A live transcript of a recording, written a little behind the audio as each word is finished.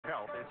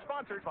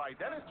Sponsored by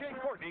Dennis J.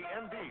 Courtney,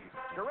 M.D.,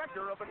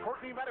 Director of the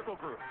Courtney Medical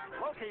Group,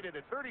 located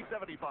at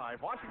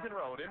 3075 Washington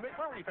Road in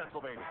McMurray,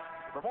 Pennsylvania.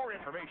 For more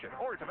information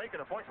or to make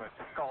an appointment,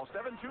 call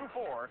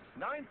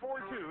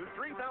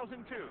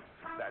 724-942-3002.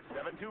 That's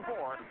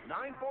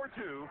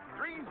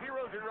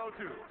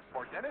 724-942-3002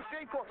 for Dennis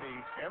J.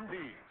 Courtney, M.D.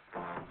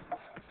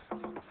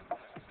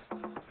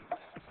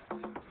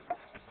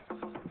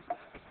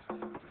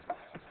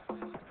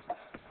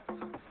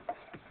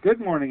 Good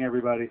morning,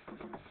 everybody.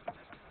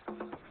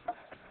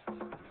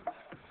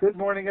 Good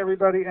morning,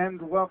 everybody,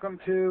 and welcome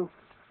to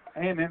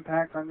AM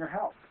Impact on Your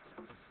Health.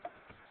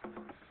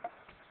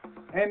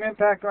 AM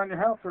Impact on Your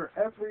Health, for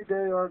every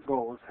day our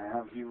goal is to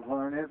have you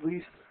learn at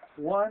least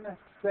one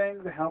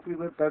thing to help you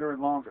live better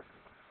and longer.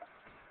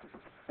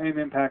 AM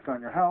Impact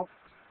on Your Health,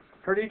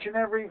 heard each and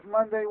every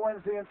Monday,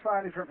 Wednesday, and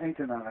Friday from 8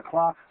 to 9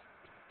 o'clock.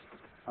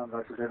 I'm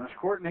Dr. Dennis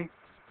Courtney,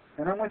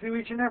 and I'm with you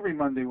each and every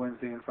Monday,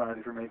 Wednesday, and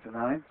Friday from 8 to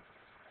 9.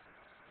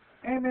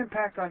 AM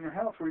Impact on Your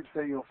Health, where each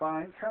day you'll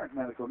find current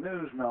medical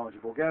news,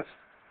 knowledgeable guests,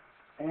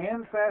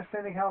 and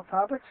fascinating health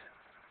topics.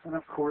 And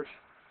of course,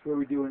 where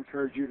we do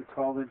encourage you to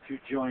call in to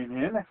join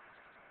in.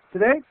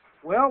 Today,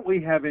 well,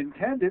 we have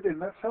intended, and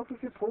let's hope we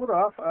can pull it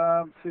off,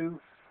 to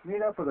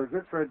meet up with our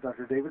good friend,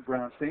 Dr. David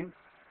Brownstein.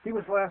 He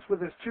was last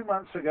with us 2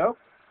 months ago.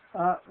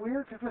 We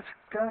are to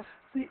discuss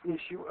the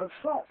issue of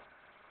salt.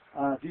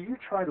 Do you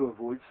try to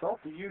avoid salt?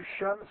 Do you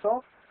shun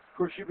salt? Of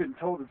course, you've been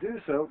told to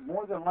do so,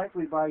 more than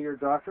likely by your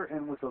doctor,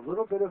 and with a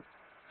little bit of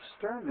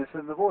sternness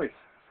in the voice.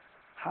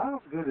 How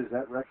good is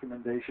that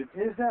recommendation?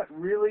 Is that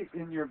really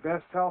in your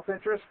best health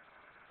interest?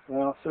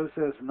 Well, so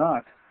says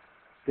not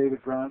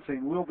David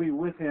Brownstein. We'll be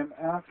with him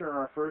after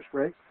our first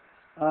break.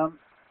 If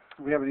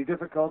we have any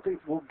difficulty,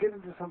 we'll get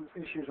into some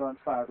issues on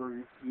fiber.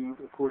 You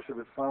of course, have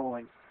been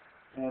following,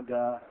 and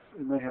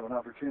we may have an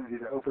opportunity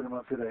to open them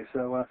up today.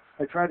 So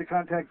I tried to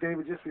contact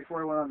David just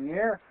before I went on the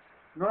air.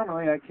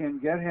 Normally, I can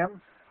get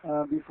him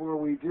before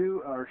we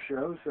do our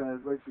shows,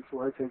 right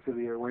before I take to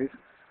the airways.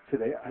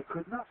 Today, I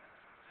could not.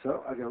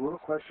 So I got a little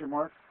question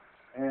mark,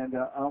 and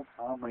I'll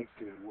make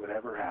do.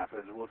 Whatever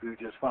happens, we'll do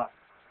just fine.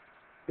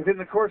 If in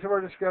the course of our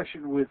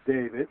discussion with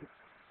David,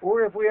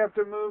 or if we have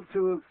to move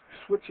to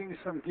switching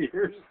some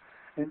gears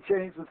and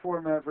change the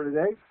format for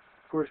today,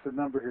 of course, the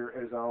number here,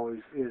 as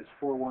always, is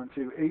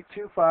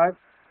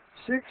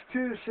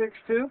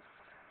 412-825-6262,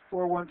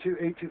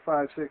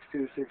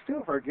 412-825-6262.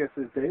 If our guest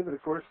is David,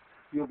 of course,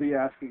 you'll be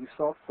asking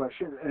salt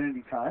questions at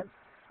any time.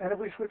 And if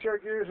we switch our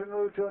gears and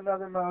move to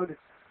another mode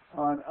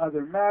on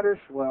other matters,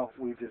 well,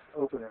 we just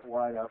open it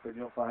wide up, and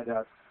you'll find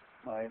out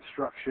my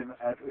instruction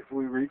at if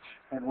we reach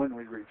and when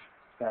we reach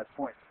that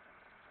point.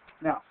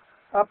 Now,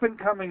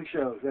 up-and-coming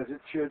shows, as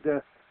it should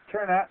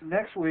turn out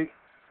next week,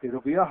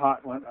 it'll be a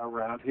hot one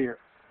around here.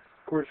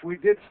 Of course, we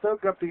did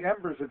stoke up the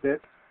embers a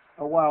bit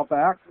a while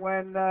back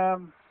when,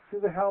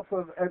 through the help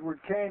of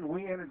Edward Kane,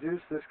 we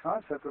introduced this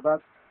concept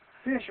about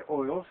fish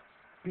oils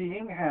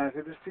being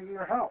hazardous to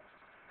your health.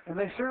 And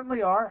they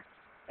certainly are.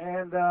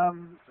 And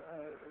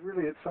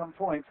really, at some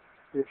point,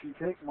 if you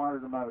take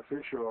moderate amount of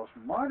fish oils,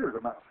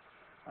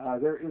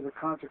 there is a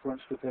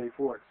consequence to pay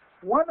for it.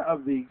 One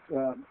of the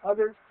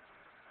other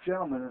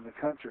gentlemen in the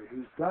country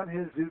who's done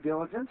his due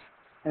diligence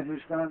and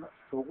who's done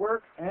the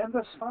work and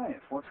the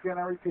science, once again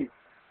I repeat,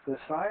 the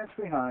science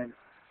behind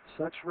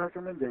such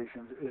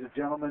recommendations, is a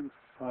gentleman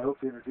I hope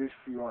to introduce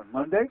to you on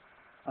Monday.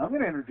 I'm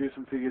going to introduce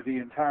him to you the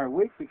entire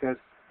week, because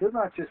he'll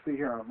not just be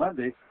here on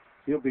Monday,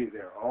 he'll be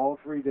there all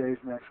 3 days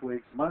next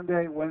week,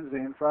 Monday, Wednesday,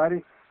 and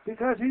Friday,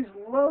 because he's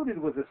loaded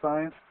with the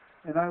science,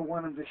 and I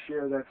want him to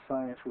share that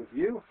science with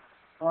you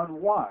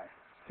on why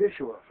fish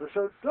oils are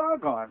so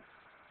doggone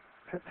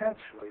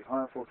potentially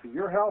harmful to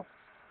your health.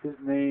 His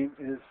name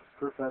is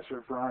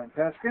Professor Brian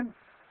Peskin.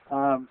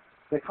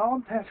 They call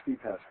him Pesky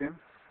Peskin,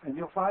 and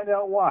you'll find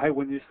out why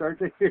when you start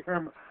to hear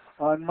him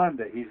on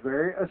Monday. He's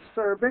very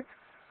acerbic,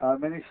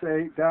 many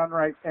say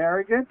downright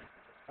arrogant,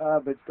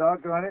 but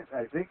doggone it,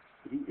 I think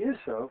he is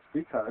so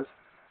because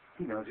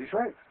he knows he's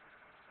right.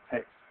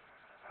 Hey,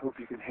 I hope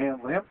you can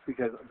handle him,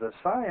 because the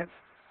science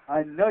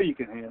I know you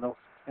can handle,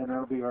 and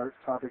that'll be our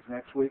topic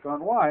next week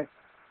on why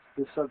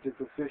the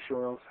subject of fish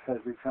oils has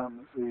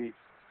become the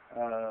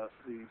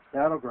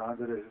battleground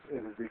that it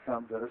has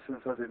become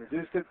since I've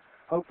introduced it.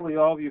 Hopefully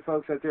all of you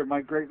folks out there,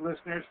 my great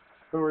listeners,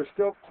 who are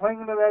still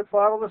clinging to that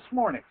bottle this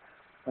morning,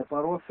 that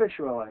bottle of fish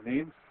oil, I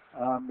mean,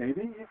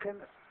 maybe you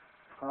can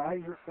pry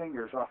your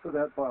fingers off of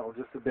that bottle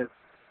just a bit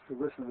to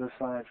listen to this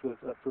science with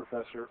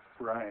Professor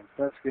Brian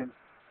Peskin.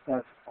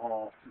 That's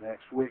all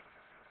next week.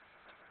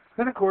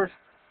 Then, of course,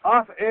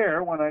 off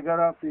air, when I got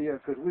off the,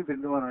 because we've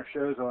been doing our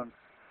shows on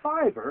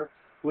fiber,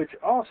 which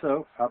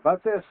also, how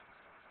about this,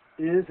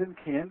 is and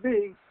can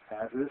be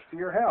hazardous to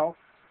your health.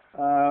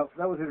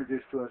 That was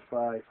introduced to us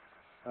by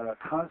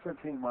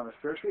Konstantin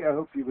Monastersky. I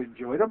hope you've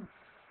enjoyed him.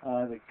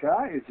 The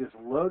guy is just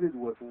loaded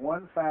with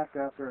one fact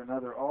after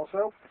another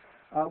also.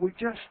 We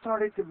just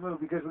started to move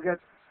because we got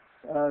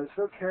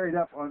so carried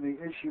up on the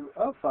issue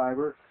of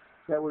fiber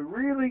that we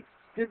really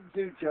didn't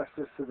do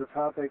justice to the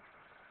topic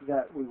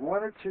that we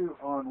wanted to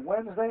on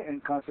Wednesday,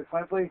 and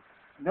consequently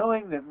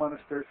knowing that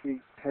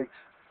Monastersky takes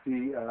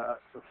the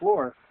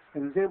floor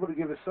and is able to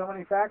give us so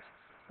many facts,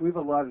 we've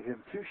allotted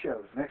him 2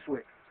 shows next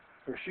week,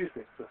 or excuse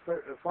me, the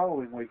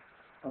following week,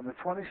 on the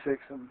 26th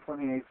and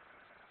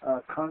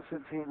 28th.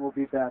 Constantine will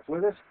be back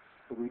with us.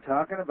 We'll be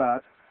talking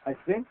about, I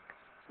think,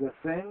 the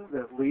thing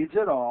that leads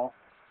it all,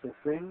 the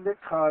thing that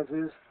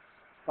causes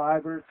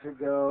fiber to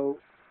go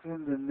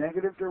in the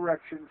negative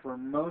direction for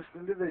most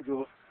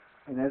individuals,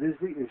 and that is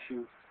the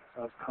issue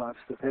of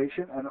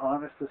constipation. An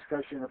honest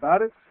discussion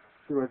about it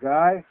through a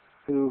guy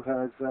who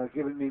has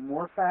given me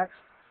more facts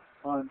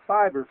on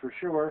fiber for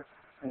sure,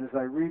 and as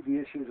I read the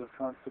issues of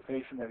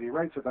constipation that he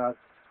writes about,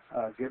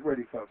 get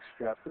ready, folks,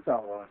 strap the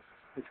belt on.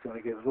 It's going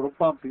to get a little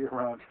bumpy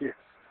around here.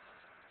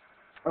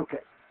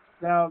 Okay,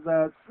 now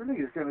that really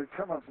is going to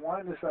come up,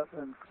 wind this up,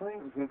 and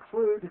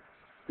conclude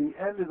the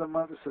end of the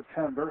month of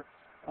September.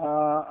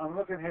 I'm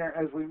looking here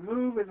as we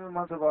move into the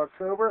month of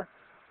October.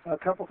 A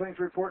couple things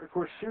to report. Of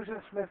course,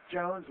 Susan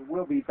Smith-Jones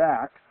will be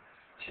back.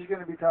 She's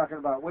going to be talking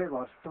about weight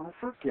loss. Don't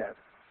forget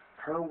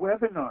her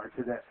webinar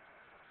today.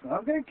 Now,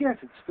 I'm going to guess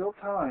it's still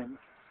time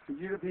for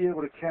you to be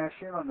able to cash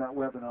in on that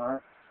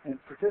webinar and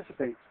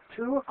participate.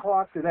 2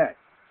 o'clock today.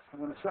 I'm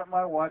going to set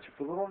my watch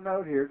with a little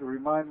note here to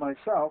remind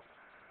myself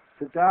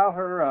to dial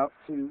her up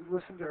to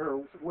listen to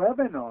her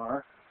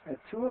webinar at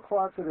 2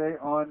 o'clock today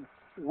on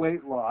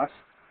weight loss.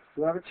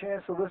 You'll have a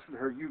chance to listen to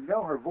her. You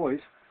know her voice.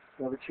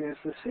 You'll have a chance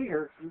to see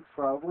her. You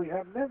probably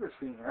have never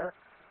seen her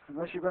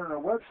unless you've been on her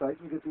website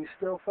and you get these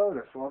still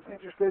photos. So I'm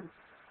interested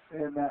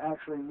in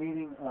actually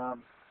meeting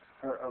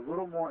her a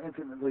little more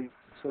intimately,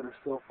 sort of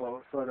still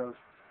photos,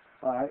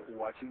 by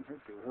watching her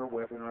do her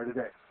webinar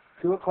today.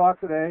 2 o'clock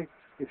today.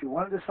 If you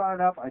wanted to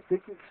sign up, I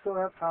think you still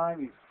have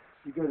time.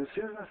 You go to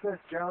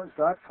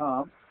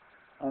SusanSmithJones.com.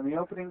 On the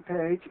opening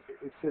page,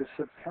 it says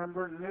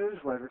September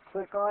Newsletter.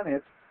 Click on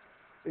it.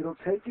 It'll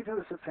take you to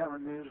the September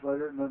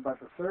newsletter, and then about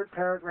the 3rd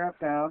paragraph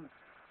down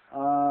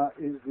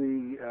is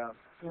the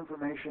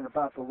information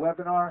about the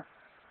webinar.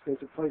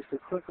 There's a place to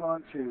click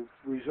on to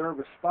reserve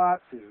a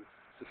spot, to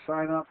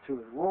sign up,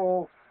 to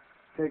enroll.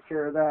 Take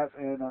care of that,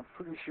 and I'm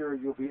pretty sure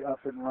you'll be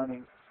up and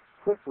running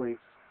quickly.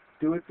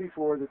 Do it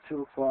before the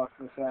 2 o'clock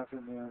this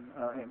afternoon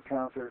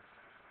encounter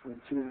when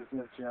Susan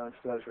Smith-Jones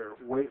does her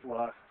weight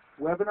loss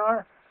webinar.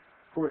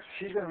 Of course,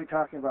 she's going to be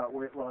talking about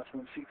weight loss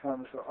when she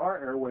comes to our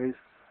airways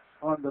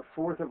on the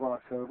 4th of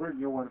October, and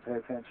you'll want to pay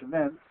attention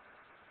then.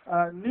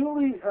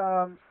 Newly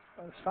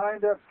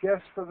signed up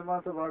guest for the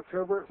month of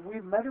October.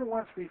 We've met her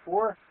once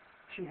before.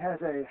 She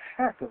has a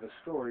heck of a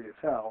story to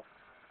tell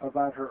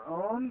about her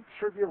own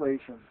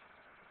tribulations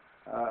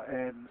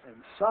and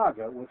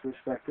saga with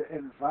respect to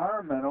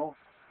environmental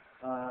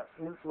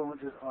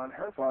influences on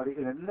her body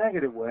in a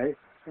negative way.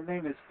 Her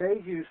name is Faye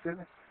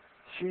Houston.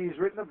 She's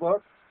written a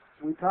book.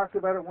 We talked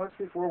about it once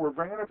before. We're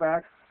bringing her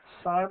back.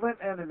 Silent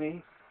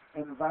Enemy,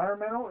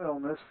 Environmental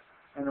Illness,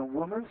 and a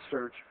Woman's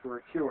Search for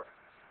a Cure.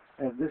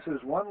 And this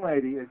is one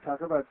lady, and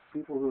talk about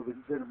people who have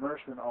been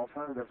immersed in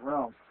alternative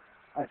realm.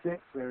 I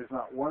think there's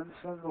not one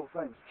single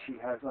thing she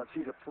has not.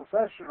 She's a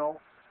professional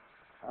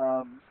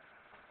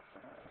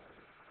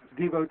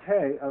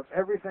devotee of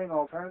everything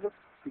alternative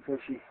because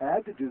she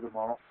had to do them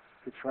all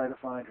to try to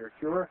find her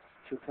cure.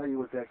 She'll tell you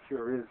what that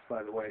cure is,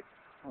 by the way,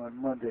 on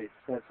Monday.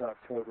 That's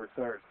October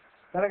 3rd.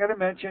 Then I got to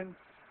mention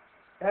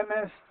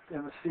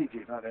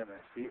MCG, not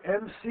MSG.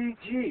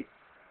 MCG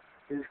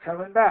is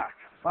coming back,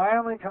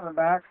 finally coming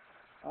back.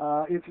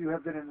 If you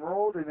have been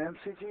enrolled in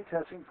MCG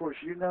testing, of course,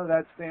 you know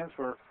that stands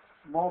for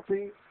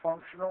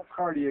multifunctional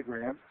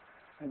cardiogram.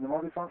 And the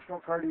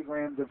multifunctional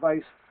cardiogram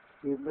device,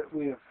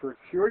 we have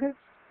procured it.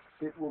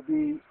 It will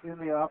be in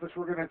the office.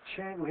 We're going to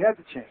change, we had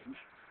to change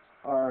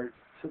our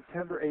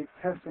September 8th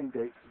testing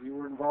date. We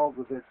were involved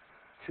with it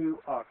to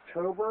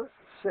October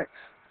 6th.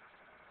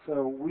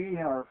 So we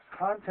are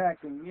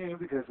contacting you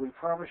because we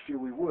promised you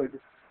we would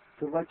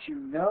to let you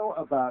know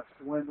about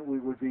when we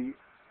would be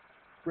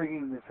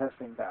bringing the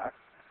testing back.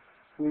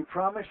 We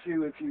promised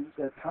you if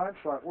that time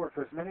slot worked,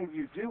 because many of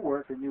you do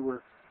work and you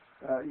were,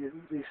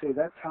 they say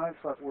that time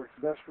slot works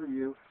best for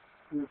you.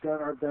 We've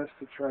done our best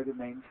to try to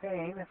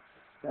maintain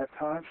that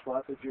time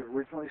slot that you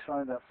originally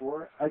signed up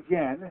for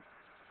again.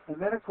 And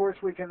then, of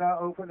course, we can now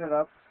open it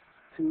up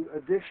to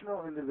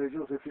additional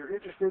individuals. If you're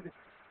interested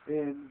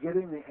in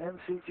getting the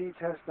MCG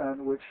test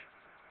done, which,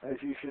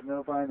 as you should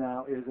know by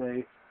now, is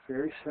a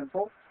very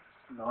simple,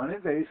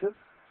 non-invasive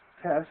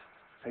test,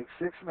 takes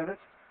 6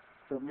 minutes.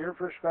 From your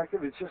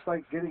perspective, it's just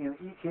like getting an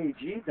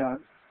EKG done.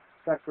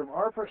 In fact, from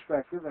our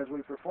perspective, as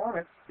we perform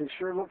it, it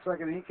sure looks like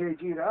an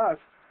EKG to us,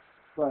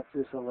 but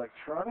this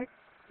electronic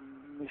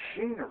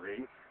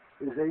machinery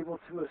is able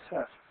to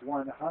assess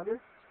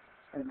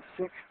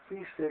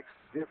 166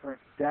 different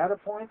data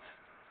points,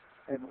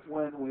 and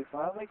when we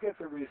finally get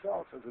the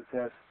results of the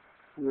test,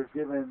 we're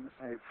given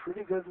a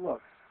pretty good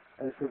look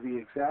as to the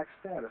exact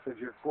status of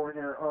your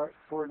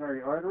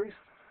coronary arteries,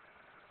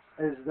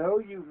 as though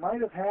you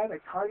might have had a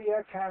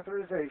cardiac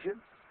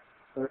catheterization,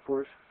 but of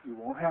course you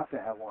won't have to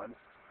have one.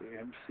 The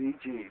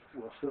MCG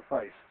will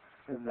suffice,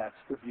 and that's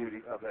the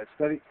beauty of that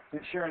study.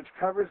 Insurance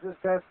covers this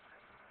test.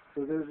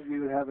 For those of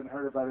you who haven't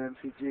heard about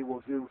MCG,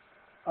 we'll do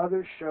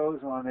other shows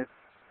on it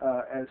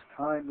as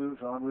time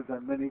moves on. We've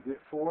done many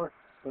before,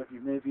 but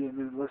you may be a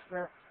new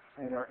listener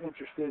and are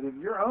interested in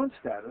your own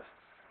status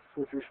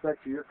with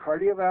respect to your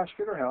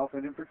cardiovascular health,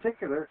 and in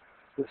particular,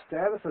 the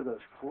status of those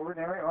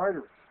coronary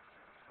arteries.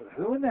 But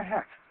who in the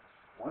heck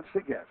wants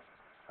to get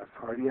a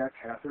cardiac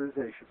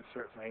catheterization?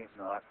 Certainly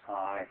not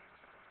I.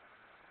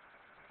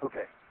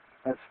 Okay,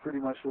 that's pretty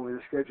much the way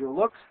the schedule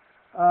looks.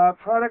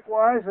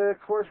 Product-wise, I,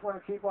 of course,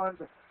 want to keep on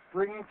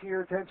bringing to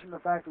your attention the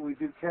fact that we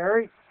do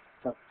carry.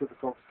 It's not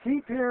difficult to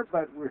keep here,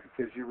 but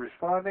because you're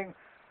responding,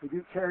 we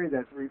do carry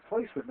that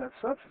replacement, that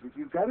substitute.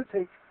 You've got to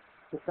take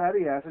the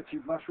fatty acids,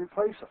 you must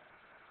replace them.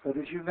 But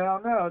as you now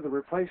know, the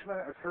replacement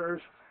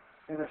occurs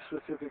in a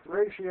specific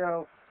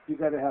ratio. You've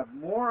got to have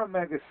more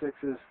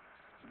omega-6s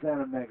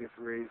than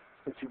omega-3s,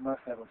 but you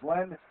must have a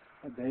blend,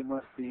 and they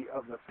must be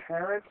of the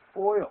parent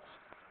oils.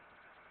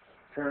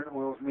 Parent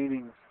oils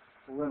meaning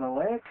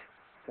linoleic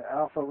to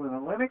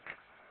alpha-linolenic.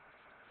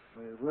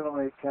 The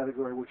linoleic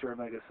category, which are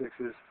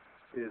omega-6s,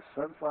 is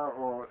sunflower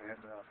oil and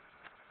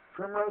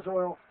primrose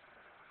oil,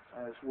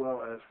 as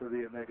well as for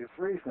the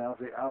omega-3s. Now,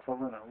 the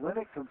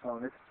alpha-linolenic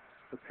component,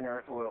 the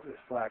parent oil is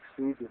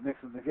flaxseed. You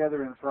mix them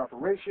together in the proper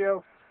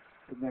ratio,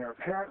 and they are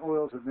parent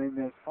oils, and they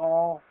make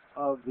all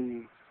of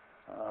the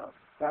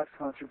fat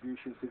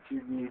contributions that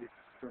you need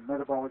for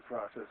metabolic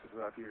processes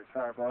throughout your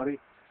entire body,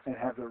 and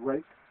have the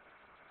right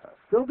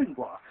building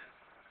blocks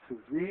to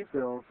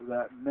rebuild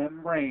that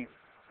membrane,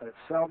 that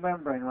cell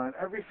membrane around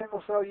every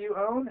single cell you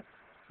own.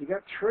 You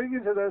got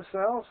trillions of those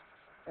cells,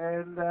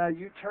 and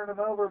you turn them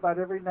over about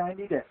every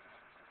 90 days.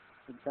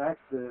 In fact,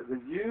 the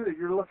you that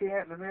you're looking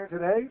at in the mirror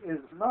today is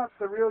not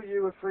the real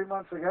you of 3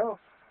 months ago.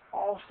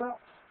 All cells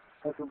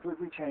have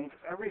completely changed.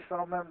 Every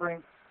cell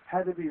membrane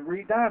had to be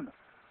redone.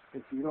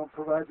 If you don't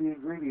provide the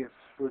ingredients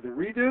for the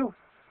redo,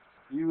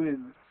 you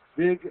in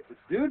big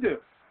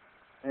doo-doo.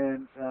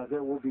 And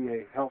there will be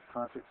a health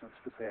consequence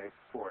to pay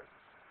for it.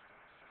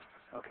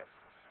 Okay.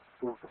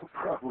 We'll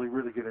probably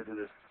really get into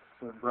this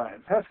when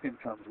Brian Peskin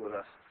comes with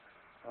us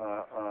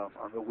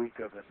on the week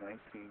of the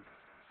 19th,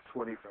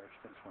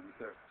 21st, and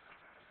 23rd.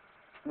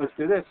 Let's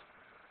do this.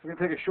 We're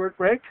going to take a short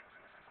break.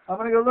 I'm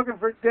going to go looking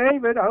for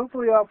David.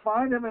 Hopefully I'll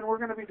find him, and we're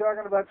going to be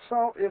talking about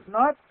salt. If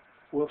not,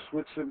 we'll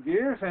switch some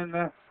gears and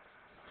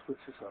switch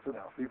this up, and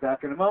I'll be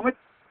back in a moment.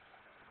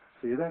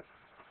 See you then.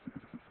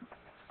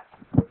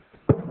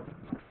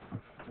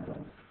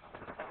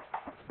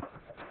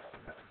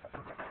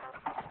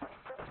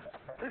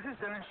 This is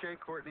Dennis J.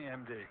 Courtney,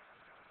 MD.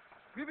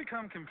 Have you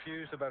become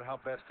confused about how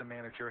best to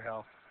manage your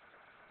health?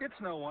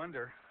 It's no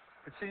wonder.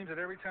 It seems that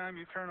every time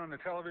you turn on the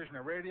television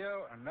or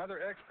radio, another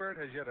expert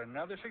has yet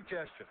another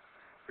suggestion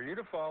for you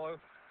to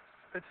follow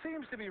that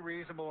seems to be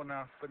reasonable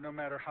enough, but no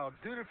matter how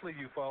dutifully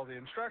you follow the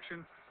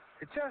instruction,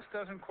 it just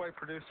doesn't quite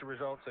produce the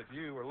results that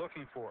you are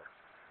looking for.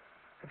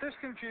 If this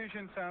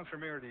confusion sounds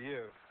familiar to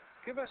you,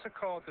 give us a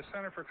call at the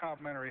Center for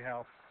Complementary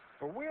Health,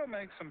 where we'll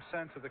make some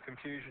sense of the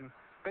confusion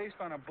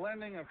based on a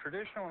blending of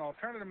traditional and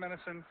alternative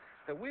medicine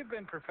that we've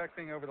been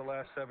perfecting over the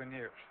last 7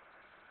 years.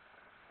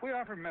 We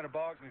offer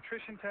metabolic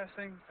nutrition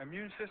testing,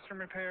 immune system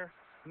repair,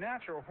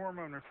 natural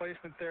hormone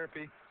replacement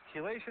therapy,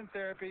 chelation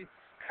therapy,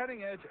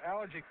 cutting-edge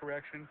allergy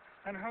correction,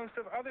 and a host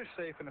of other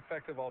safe and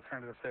effective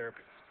alternative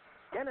therapies.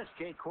 Dennis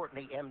J.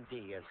 Courtney,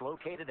 MD, is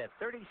located at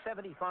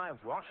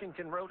 3075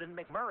 Washington Road in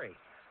McMurray.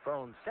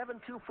 Phone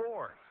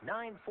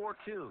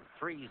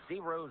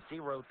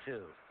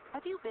 724-942-3002.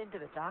 Have you been to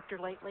the doctor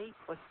lately?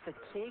 Was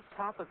fatigue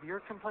top of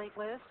your complaint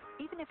list?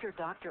 Even if your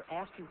doctor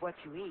asks you what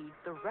you eat,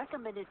 the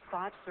recommended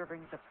 5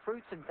 servings of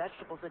fruits and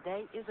vegetables a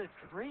day is a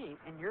dream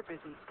in your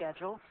busy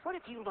schedule. What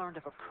if you learned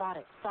of a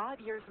product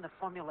 5 years in the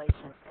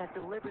formulation that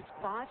delivers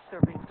 5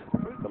 servings of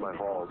fruits and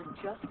vegetables in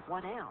just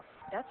 1 ounce?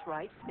 That's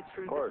right, it's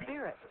Fruit the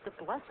Spirit. The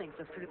blessings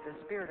of Fruit the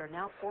Spirit are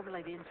now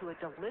formulated into a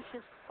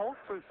delicious whole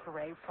fruit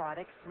puree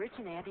product rich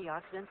in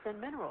antioxidants and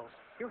minerals.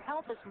 Your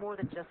health is more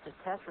than just a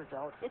test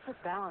result. It's a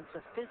balance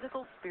of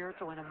physical,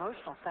 spiritual, and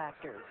emotional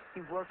factors.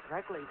 You work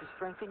regularly to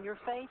strengthen your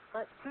faith.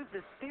 Let Fruit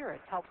the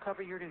Spirit help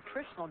cover your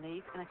nutritional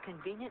needs in a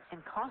convenient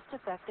and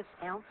cost-effective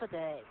ounce a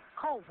day.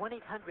 Call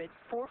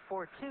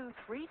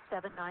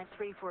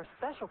 1-800-442-3793 for a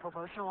special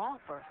promotional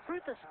offer.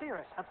 Fruit the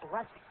Spirit, a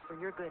blessing for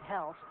your good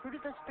health. Fruit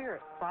of the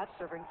Spirit, 5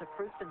 servings of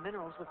fruits and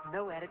minerals with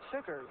no added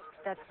sugars.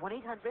 That's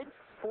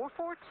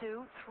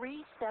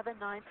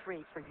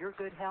 1-800-442-3793 for your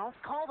good health.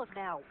 Call them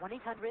now,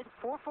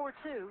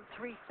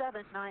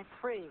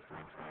 1-800-442-3793.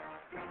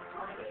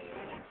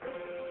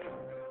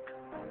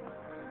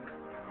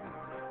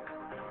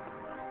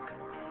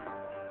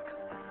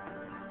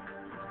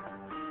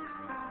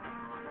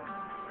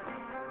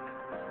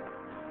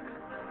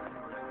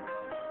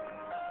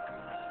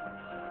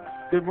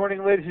 Good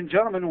morning, ladies and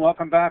gentlemen.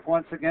 Welcome back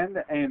once again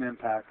to AM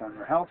Impact on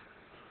Your Health.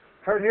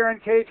 Heard here on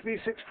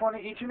KHB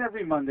 620 each and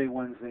every Monday,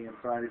 Wednesday, and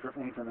Friday from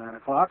 8 to 9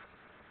 o'clock.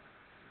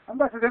 I'm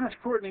Dr. Dennis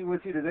Courtney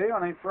with you today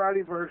on a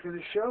Friday version of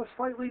the show,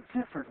 slightly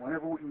different.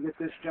 Whenever we can get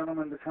this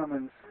gentleman to come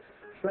and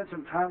spend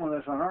some time with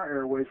us on our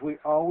airways, we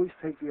always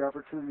take the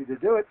opportunity to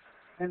do it.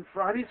 and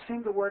Fridays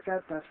seem to work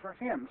out best for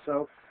him.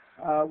 So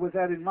with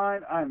that in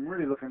mind, I'm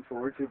really looking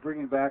forward to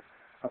bringing back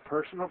a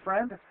personal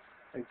friend,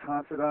 a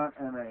confidant,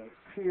 and a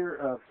peer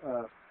of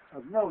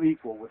no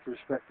equal with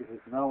respect to his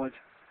knowledge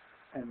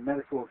and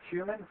medical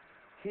acumen.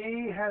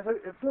 He has an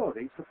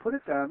ability to put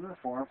it down in the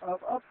form of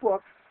a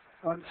book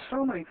on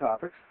so many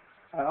topics.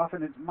 I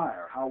often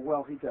admire how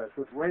well he does.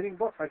 With writing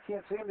books, I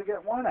can't seem to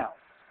get one out.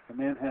 The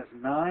man has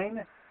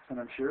 9, and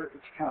I'm sure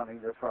it's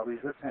counting. There probably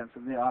is a 10th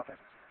in the offing.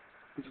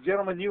 He's a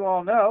gentleman you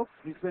all know.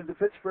 He's been to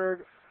Pittsburgh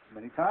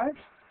many times,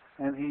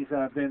 and he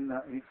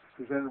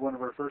presented one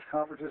of our first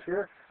conferences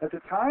here. At the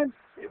time,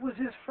 it was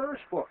his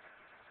first book.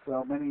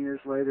 Well, many years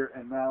later,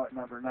 and now at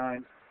number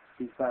 9,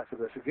 he's back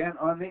with us again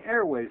on the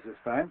airways this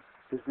time.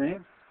 His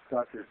name,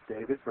 Dr.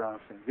 David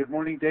Brownstein. Good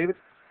morning, David.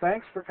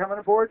 Thanks for coming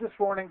aboard this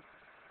morning.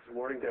 Good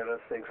morning,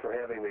 Dennis. Thanks for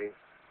having me.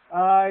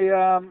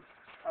 I,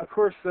 of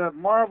course,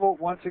 marvel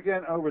once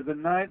again over the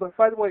 9 book.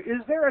 By the way,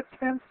 is there a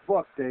 10th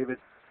book, David,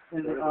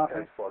 in the offing?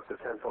 The 10th book. The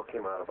 10th book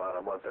came out about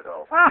a month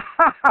ago.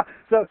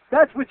 So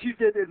that's what you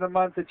did in the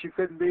month that you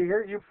couldn't be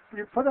here. You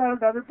put out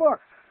another book.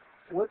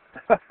 What's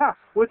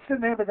the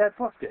name of that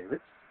book, David?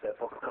 That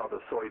book is called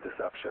The Soy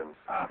Deception.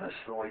 The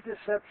Soy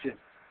Deception.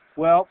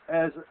 Well,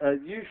 as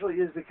usually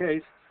is the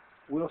case,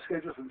 we'll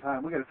schedule some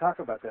time. We're going to talk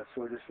about that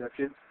soy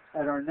deception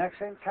at our next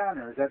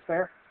encounter. Is that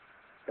fair?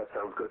 That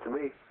sounds good to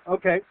me.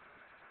 Okay.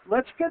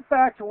 Let's get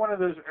back to one of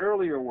those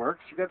earlier works.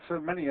 You got so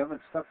many of them,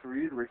 it's tough for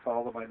you to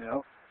recall them, I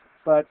know.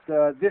 But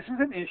this is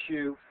an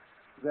issue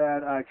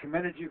that I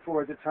commended you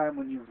for at the time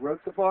when you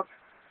wrote the book.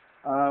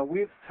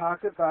 We've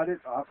talked about it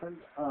often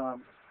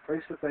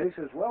face-to-face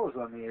as well as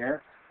on the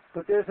air.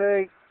 But there's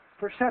a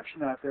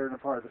perception out there in a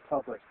part of the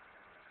public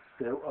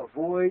to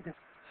avoid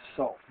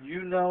salt.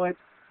 You know it.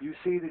 You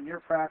see it in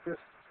your practice.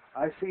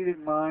 I see it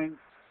in mine.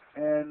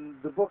 And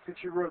the book that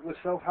you wrote was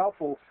so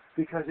helpful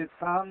because it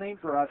finally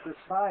brought the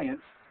science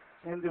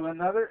into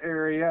another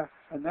area,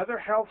 another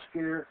health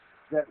scare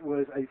that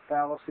was a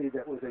fallacy,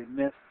 that was a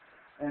myth.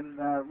 And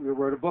we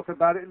wrote a book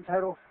about it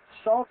entitled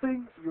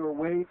Salting Your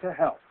Way to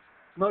Health.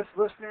 Most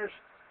listeners,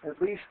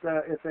 at least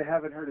if they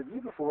haven't heard of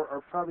you before,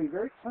 are probably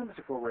very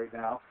whimsical right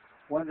now,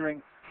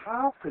 wondering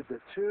how could the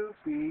two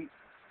be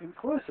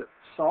inclusive?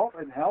 Salt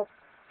and health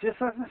just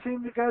doesn't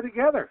seem to go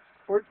together.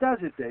 Or does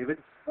it, David?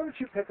 Why don't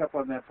you pick up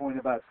on that point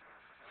about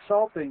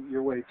salting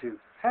your way to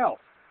health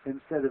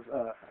instead of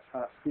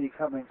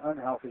becoming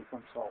unhealthy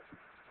from salt?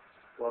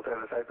 Well,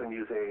 Dennis, I've been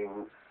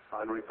using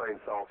unrefined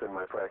salt in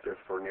my practice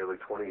for nearly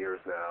 20 years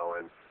now,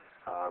 and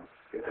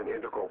it's an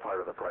integral part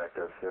of the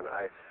practice. And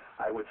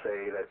I would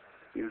say that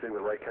using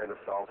the right kind of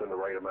salt in the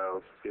right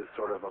amounts is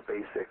sort of a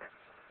basic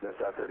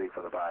necessity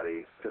for the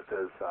body, just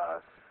as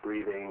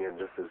breathing and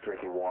just as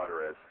drinking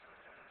water is.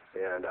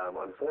 And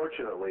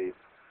unfortunately,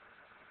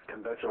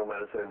 conventional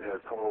medicine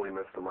has totally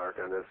missed the mark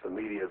on this. The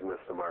media has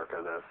missed the mark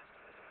on this.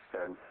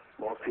 And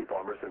most people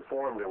are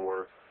misinformed, and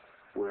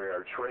we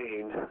are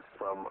trained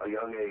from a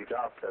young age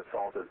up that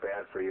salt is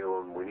bad for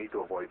you and we need to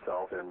avoid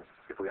salt. And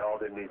if we all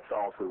didn't eat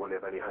salt, we wouldn't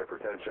have any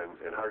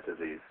hypertension and heart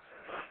disease.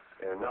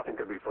 And nothing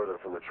could be further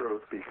from the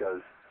truth,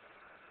 because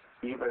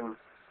even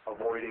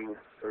avoiding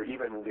or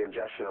even the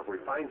ingestion of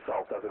refined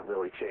salt doesn't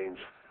really change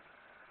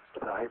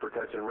the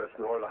hypertension risk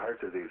nor the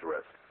heart disease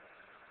risk.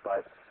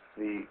 But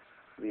the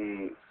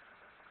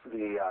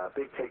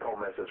big take-home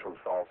message from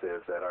salt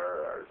is that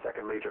our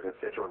second major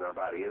constituent in our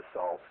body is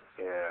salt,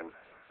 and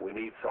we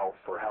need salt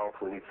for health.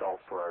 We need salt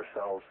for our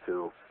cells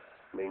to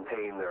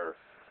maintain their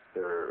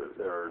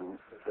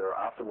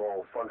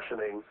optimal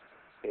functioning.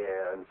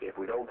 And if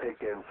we don't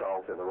take in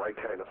salt and the right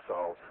kind of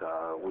salt,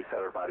 we set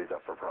our bodies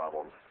up for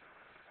problems.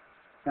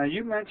 Now,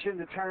 you mentioned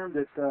the term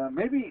that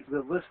maybe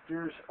the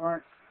listeners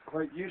aren't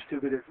quite used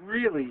to, but it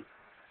really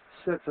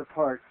sets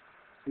apart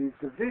these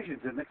divisions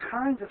and the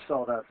kinds of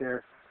salt out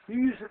there. You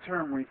use the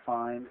term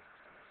refined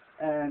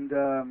and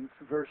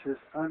versus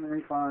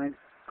unrefined.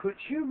 Could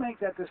you make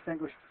that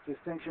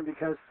distinction?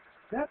 Because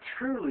that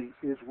truly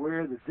is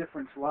where the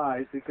difference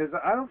lies, because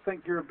I don't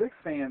think you're a big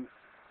fan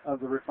of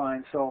the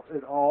refined salt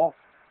at all,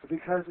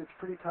 because it's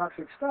pretty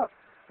toxic stuff.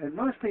 And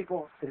most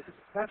people,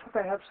 that's what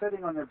they have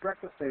sitting on their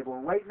breakfast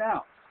table right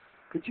now.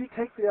 Could you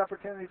take the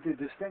opportunity to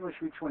distinguish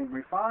between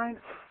refined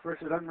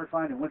versus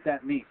unrefined and what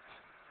that means?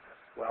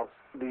 Well,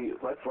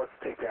 let's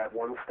take that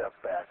one step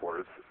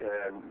backwards.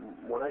 And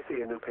when I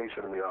see a new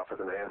patient in the office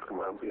and I ask them,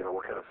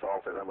 what kind of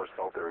salt and how much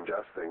salt they're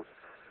ingesting,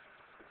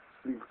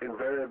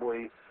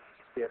 invariably,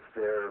 if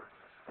they're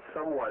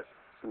somewhat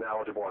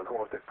knowledgeable on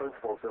holistic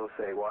principles, they'll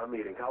say, well, I'm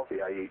eating healthy.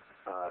 I eat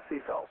sea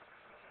salt.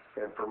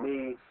 And for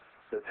me,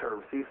 the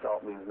term sea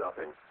salt means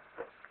nothing.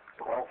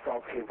 All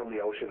salt came from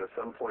the ocean at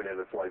some point in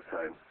its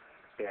lifetime,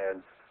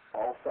 and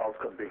all salt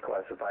could be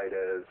classified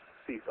as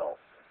sea salt.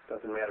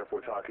 Doesn't matter if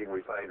we're talking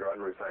refined or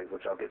unrefined,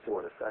 which I'll get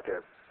to in a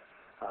second.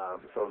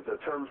 So the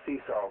term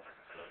sea salt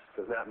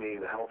does not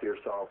mean a healthier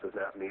salt, does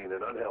not mean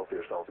an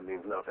unhealthier salt. It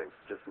means nothing.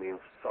 It just means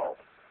salt.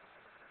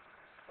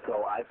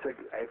 So I've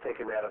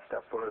taken that a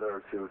step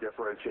further to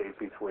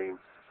differentiate between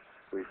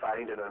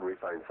refined and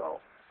unrefined salt.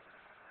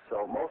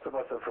 So most of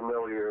us are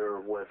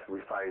familiar with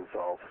refined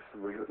salts.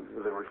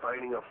 The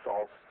refining of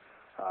salt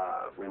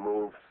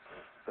removes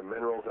the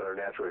minerals that are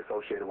naturally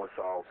associated with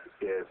salt.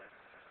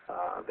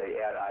 They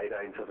add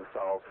iodine to the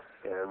salt,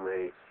 and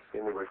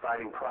in the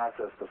refining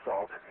process, the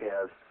salt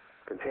has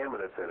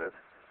contaminants in it.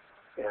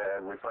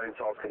 And refined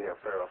salt can have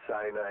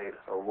ferrocyanide,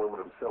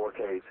 aluminum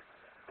silicate,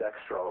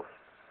 dextrose,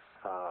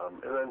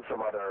 and then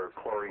some other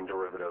chlorine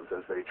derivatives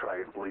as they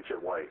try and bleach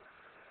it white.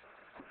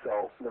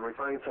 So the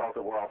refined salt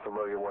that we're all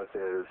familiar with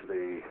is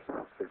the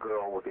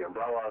girl with the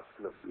umbrella,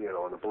 in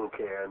the blue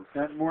can.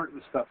 That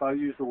Morton stuff. I'll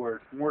use the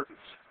word Morton's.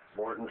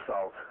 Morton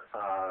salt.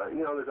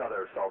 There's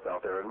other salts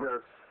out there, and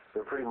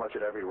they're pretty much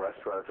at every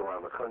restaurant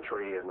around the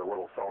country, and the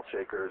little salt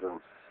shakers. And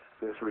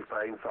this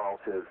refined salt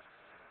is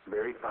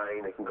very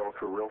fine. It can go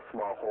through real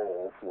small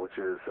holes, which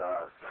is,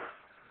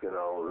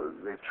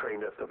 they've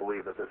trained us to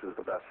believe that this is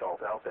the best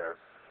salt out there.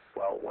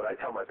 Well, what I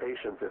tell my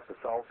patients, if the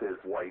salt is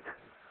white,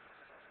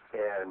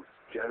 and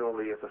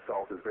generally if the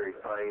salt is very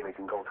fine and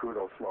can go through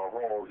those small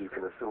holes, you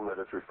can assume that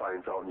it's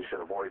refined salt, and you should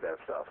avoid that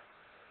stuff.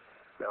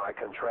 Now, I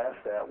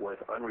contrast that with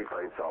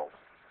unrefined salt.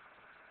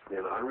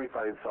 And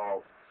unrefined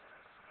salt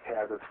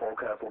has its full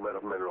complement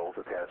of minerals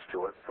attached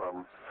to it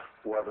from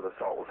wherever the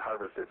salt was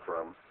harvested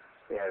from.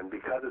 And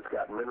because it's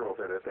got minerals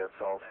in it, that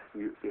salt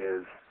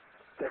is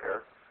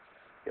thicker.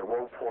 It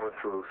won't pour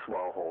through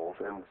small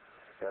holes. And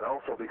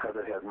also because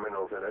it has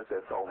minerals in it,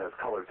 that salt has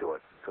color to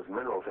it, because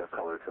minerals have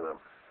color to them.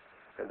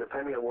 And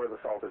depending on where the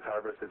salt is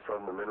harvested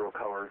from, the mineral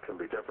color can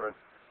be different.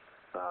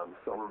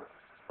 Some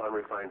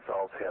unrefined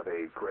salts have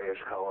a grayish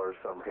color,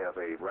 some have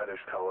a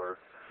reddish color.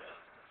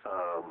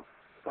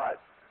 But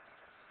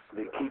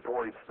the key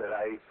points that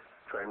I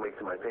try and make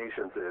to my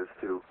patients is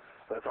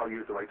let's all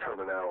use the right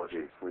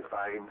terminology.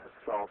 Refined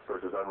salt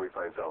versus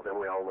unrefined salt. Then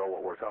we all know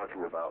what we're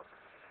talking about.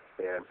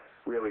 And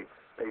really,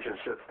 patients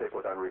should stick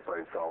with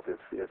unrefined salt.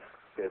 It's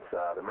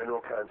the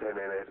mineral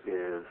content in it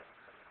is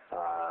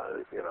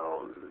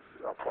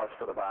a plus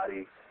for the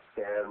body,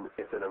 and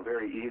it's in a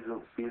very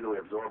easily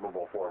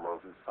absorbable form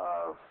of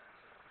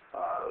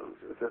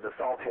the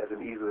salt has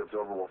an easily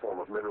absorbable form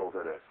of minerals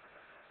in it.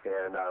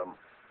 And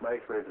my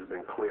experience has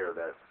been clear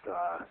that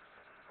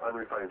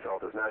unrefined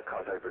salt does not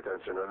cause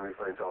hypertension.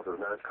 Unrefined salt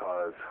does not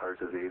cause heart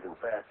disease. In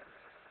fact,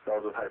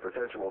 those with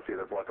hypertension will see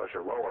their blood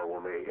pressure lower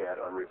when they add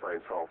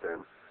unrefined salt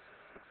in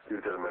due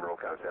to the mineral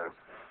content.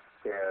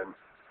 And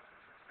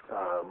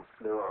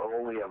there are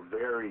only a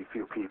very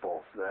few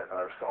people that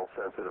are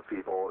salt-sensitive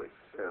people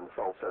and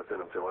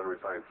salt-sensitive to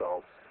unrefined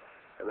salt,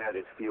 and that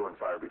is few and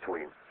far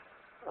between.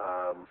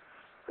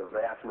 The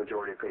vast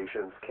majority of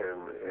patients can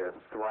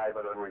thrive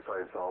on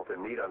unrefined salt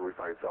and need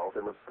unrefined salt,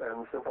 and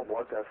simple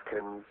blood tests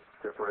can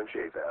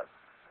differentiate that.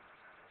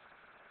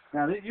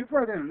 Now, you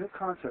brought in a new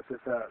concept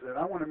that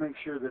I want to make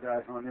sure that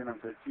I hone in on,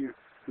 that you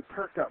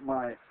perked up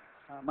my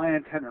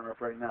antenna up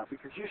right now,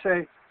 because you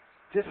say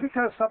just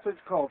because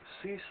something's called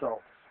sea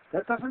salt,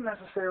 that doesn't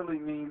necessarily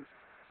mean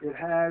it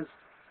has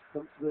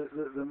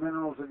the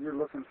minerals that you're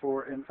looking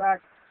for. In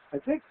fact, I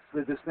think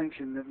the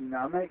distinction that you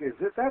now make is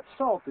that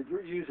salt that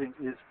you're using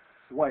is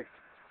white.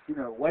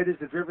 White as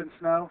the driven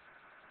snow,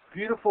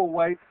 beautiful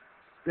white.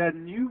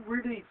 Then you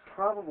really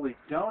probably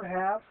don't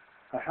have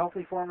a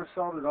healthy form of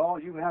salt at all.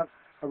 You have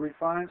a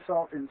refined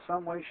salt in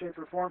some way, shape,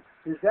 or form.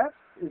 Is that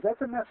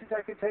the message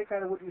I could take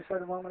out of what you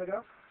said a moment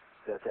ago?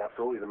 That's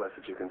absolutely the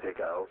message you can take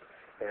out.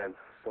 And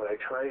what I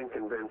try and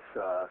convince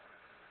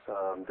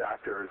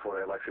doctors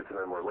when I lecture to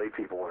them, or lay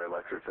people when I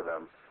lecture to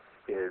them,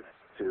 is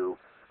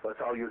let's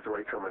all use the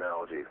right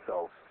terminology.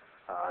 So,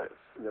 I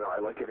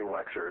like giving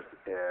lectures,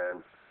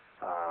 and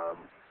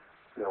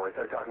when I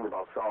start talking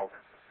about salt,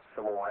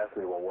 someone will ask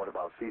me, well, what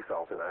about sea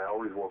salt? And I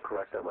always will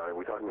correct them. Are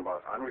we talking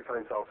about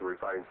unrefined salt or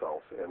refined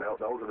salt? And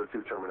those are the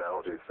two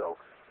terminologies. So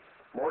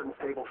Morton's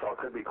table salt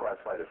could be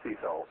classified as sea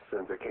salt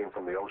since it came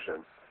from the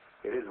ocean.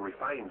 It is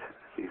refined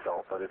sea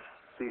salt, but it's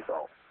sea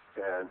salt.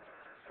 And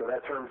so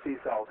that term sea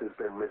salt has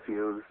been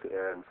misused,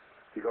 and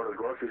if you go to the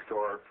grocery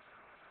store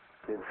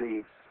and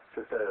see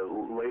just a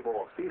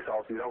label of sea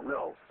salt, you don't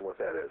know what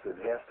that is. It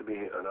has to be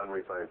an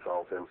unrefined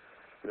salt. And,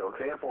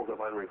 examples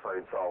of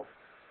unrefined salt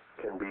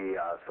can be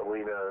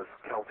Salinas,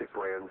 Celtic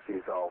brand sea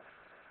salt,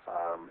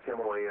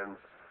 Himalayan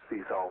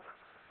sea salt,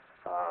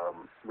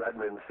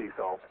 Redmond sea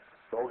salt.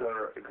 Those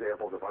are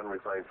examples of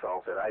unrefined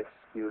salt that I've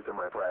used in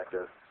my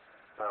practice,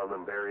 found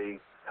them very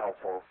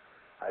helpful.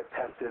 I've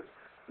tested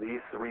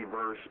these three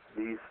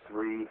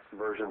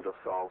versions of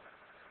salt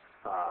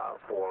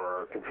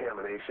for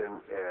contamination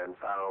and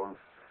found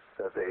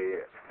that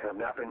they have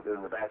not been,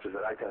 in the batches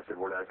that I tested,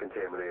 were not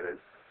contaminated.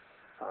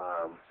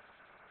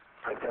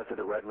 I tested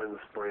the Redmond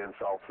brand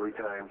salt 3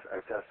 times. I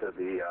tested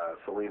the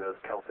Salinas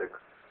Celtic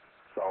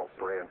salt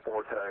brand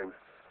 4 times,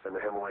 and the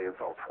Himalayan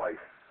salt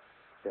twice.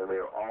 And they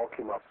all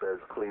came up as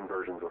clean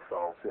versions of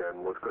salt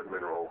and with good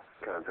mineral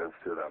contents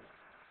to them.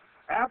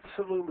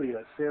 Absolutely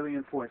a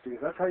salient point,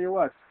 because I'll tell you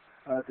what,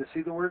 to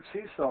see the word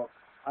sea salt,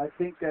 I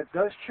think that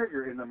does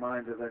trigger in the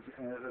mind of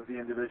the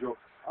individual,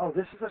 oh,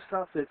 this is the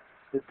stuff that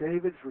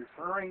David's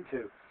referring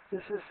to.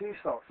 This is sea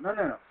salt.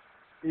 No.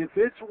 If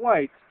it's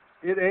white,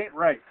 It ain't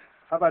right.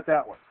 How about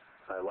that one?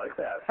 I like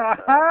that.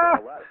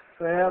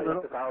 Yeah, I'd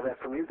like to borrow that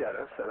from you,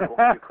 Dennis, and I will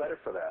give you credit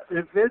for that.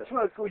 If it's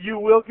you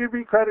will give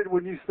me credit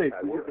when you speak.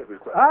 I will give you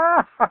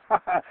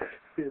credit.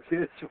 If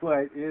it's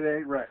white, it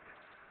ain't right.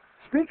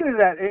 Speaking of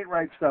that ain't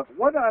right stuff,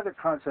 one other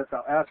concept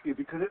I'll ask you,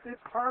 because it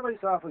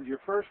parlays off of your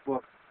first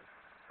book,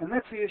 and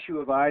that's the issue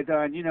of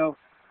iodine. You know,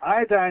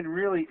 iodine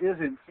really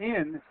isn't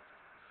in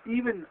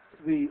even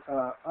the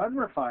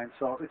unrefined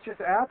salt. It's just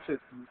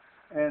absent.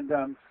 And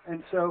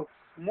so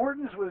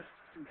Morton's was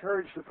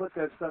encouraged to put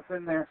that stuff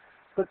in there.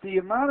 But the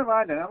amount of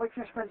iodine, I'd like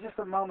to spend just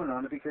a moment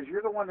on it because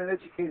you're the one that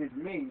educated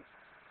me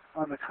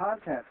on the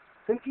content.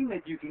 Thinking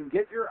that you can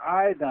get your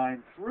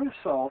iodine through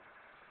salt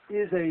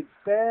is a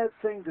bad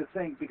thing to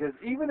think, because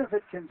even if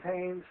it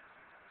contains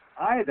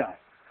iodine,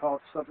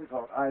 something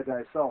called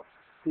iodized salt,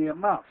 the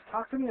amounts,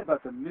 talk to me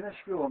about the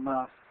minuscule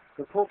amounts,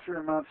 the paltry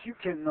amounts. You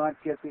cannot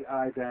get the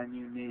iodine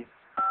you need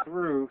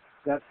through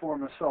that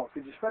form of salt.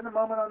 Could you spend a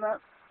moment on that?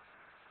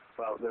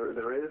 Well, there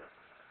is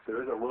a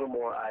little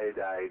more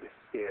iodide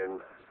in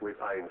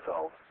refined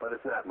salt, but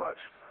it's not much.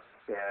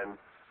 And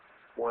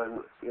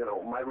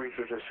my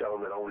research has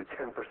shown that only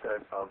 10%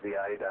 of the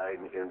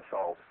iodine in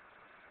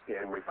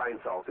refined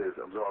salt is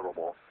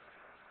absorbable.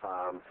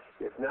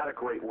 It's not a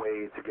great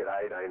way to get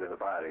iodine in the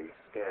body.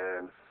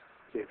 And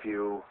if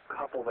you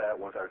couple that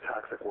with our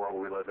toxic world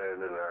we live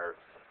in and our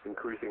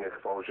increasing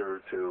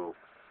exposure to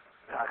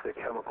toxic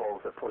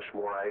chemicals that push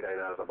more iodine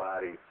out of the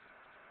body,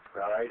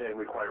 our iodine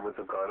requirements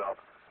have gone up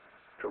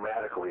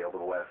dramatically over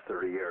the last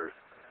 30 years.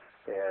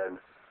 And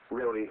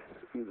really,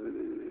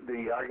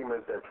 the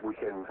argument that we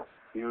can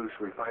use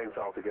refined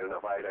salt to get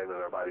enough iodine in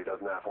our body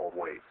does not hold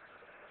weight.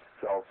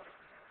 So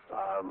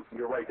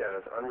you're right,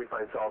 Dennis.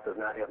 Unrefined salt does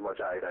not have much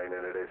iodine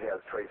in it. It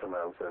has trace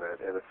amounts in it,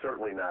 and it's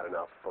certainly not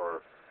enough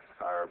for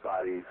our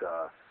body's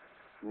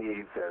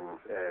needs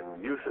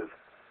and uses.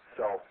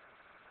 So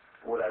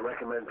what I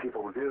recommend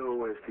people to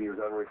do is to use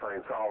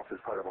unrefined salt as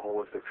part of a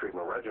holistic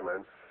treatment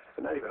regimen,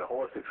 and not even a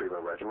holistic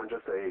treatment regimen,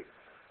 just a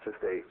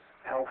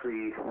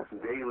healthy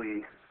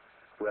daily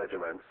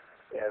regimen,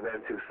 and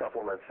then to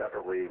supplement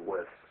separately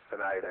with an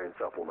iodine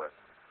supplement.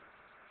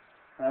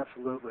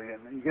 Absolutely,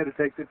 and you got to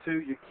take the two.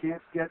 You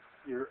can't get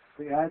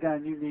the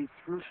iodine you need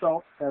through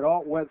salt at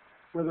all,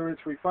 whether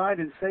it's refined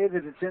and say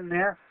that it's in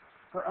there,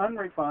 or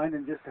unrefined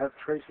and just have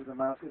traces of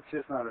them out. It's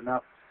just not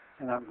enough,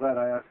 and I'm glad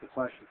I asked the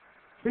question.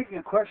 Speaking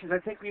of questions, I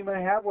think we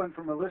may have one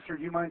from a listener.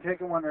 Do you mind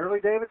taking one early,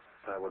 David?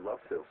 I would love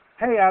to.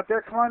 Hey, out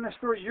there, come on the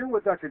store. You're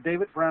with Dr.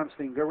 David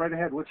Brownstein. Go right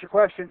ahead. What's your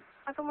question?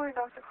 Good morning,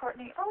 Dr.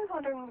 Courtney. I was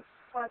wondering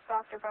what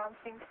Dr.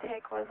 Brownstein's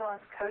take was on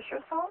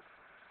kosher salt.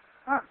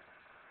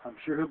 I'm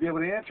sure he'll be able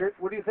to answer it.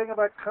 What do you think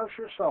about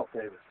kosher salt,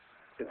 David?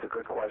 It's a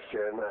good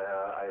question.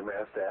 I'm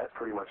asked that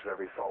pretty much at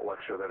every salt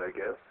lecture that I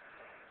give.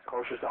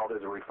 Kosher salt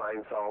is a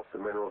refined salt. The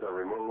minerals are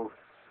removed.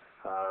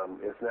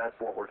 It's not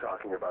what we're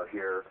talking about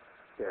here.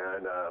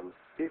 And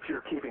if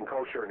you're keeping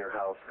kosher in your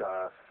house,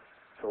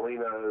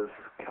 Selena's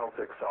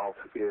Celtic salt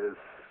is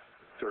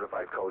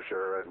certified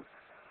kosher, and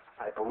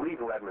I believe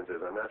Redmond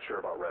is. I'm not sure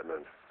about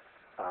Redmond.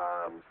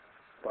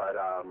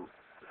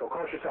 So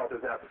kosher salt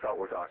is not the salt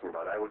we're talking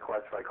about. I would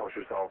classify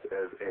kosher salt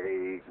as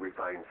a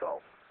refined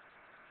salt.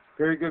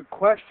 Very good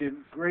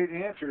question. Great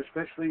answer,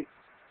 especially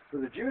for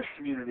the Jewish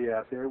community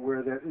out there,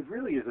 where that it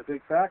really is a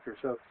big factor.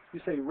 So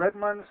you say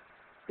Redmond's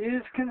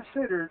is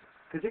considered,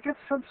 because it gets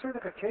some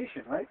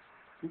certification, right?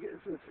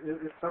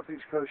 If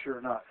something's kosher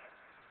or not.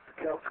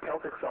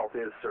 Celtic salt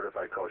is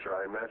certified kosher.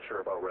 I'm not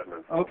sure about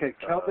Redmond. Okay,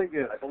 Celtic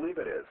is. I believe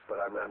it is, but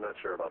I'm not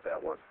sure about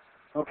that one.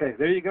 Okay,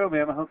 there you go,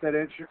 ma'am. I hope that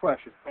answers your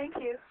question. Thank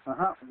you.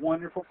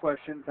 Wonderful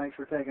question. Thanks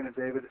for taking it,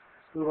 David.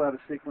 A little out of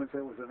sequence.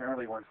 That was an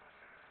early one.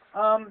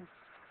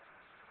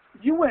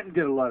 You went and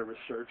did a lot of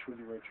research when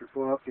you wrote your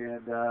book,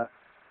 and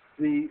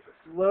the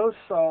low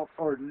salt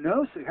or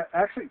no,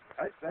 actually,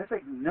 I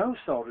think no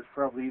salt is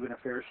probably even a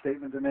fair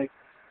statement to make.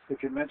 The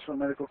conventional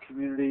medical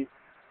community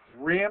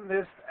rammed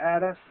this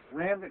at us,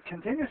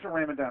 continues to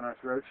ram it down our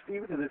throats,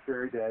 even to this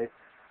very day,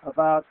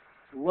 about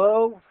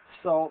low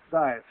salt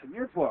diets. And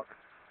your book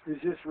is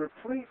just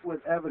replete with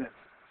evidence,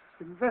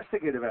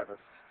 investigative evidence,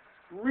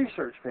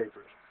 research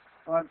papers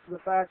on the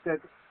fact that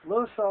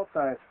low salt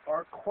diets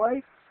are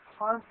quite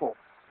harmful.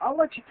 I'll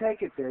let you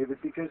take it, David,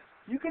 because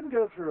you can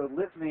go through a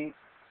litany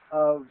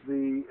of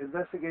the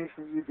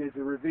investigation you did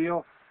to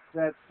reveal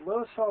that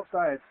low salt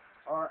diets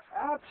are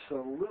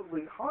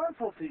absolutely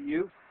harmful to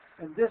you,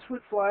 and this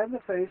would fly in the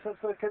face of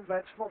the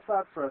conventional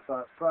thought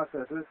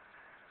processes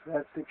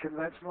that the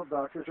conventional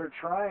doctors are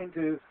trying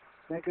to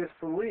make us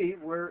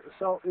believe, where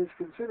salt is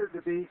considered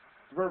to be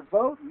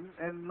verboten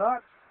and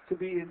not to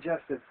be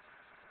ingested.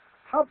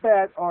 How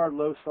bad are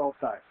low salt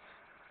diets?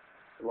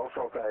 Low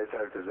salt diets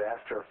are a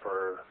disaster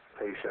for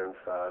patients.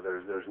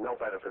 There's no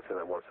benefits in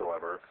them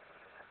whatsoever.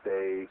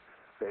 They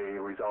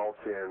result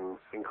in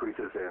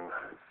increases in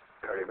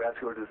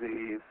cardiovascular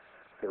disease.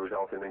 They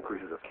result in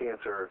increases of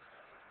cancer.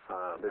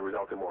 They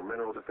result in more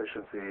mineral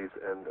deficiencies,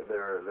 and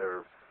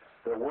they're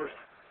worse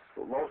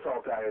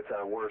low-salt diets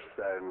are worse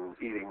than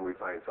eating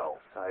refined salt.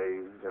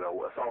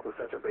 Salt is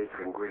such a basic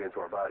ingredient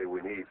to our body.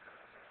 We need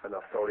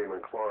enough sodium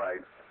and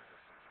chloride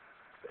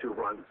to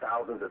run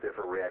thousands of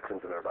different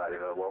reactions in our body.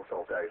 The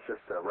low-salt diet is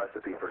just a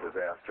recipe for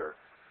disaster.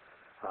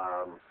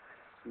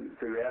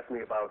 So you asked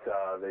me about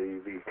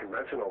the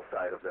conventional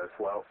side of this.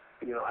 Well,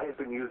 I had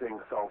been using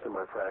salt in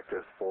my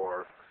practice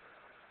for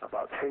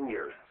about 10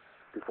 years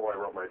before I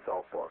wrote my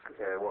salt book.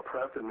 And what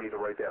prompted me to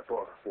write that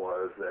book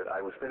was that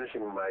I was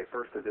finishing my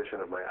first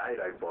edition of my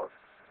iodine book,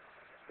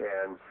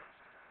 and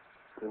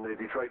in the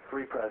Detroit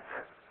Free Press,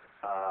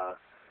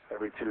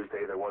 every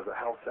Tuesday there was a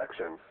health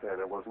section, and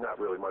it was not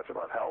really much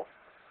about health,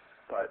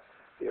 but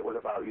it was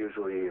about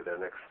usually the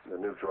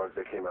new drug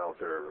that came out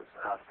or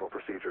hospital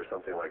procedure,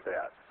 something like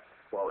that.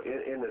 Well,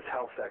 in this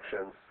health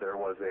section, there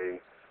was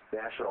a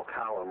national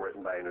column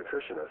written by a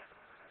nutritionist,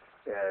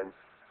 and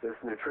this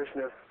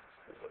nutritionist,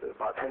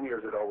 about 10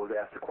 years ago, was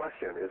asked a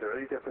question: is there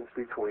any difference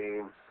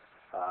between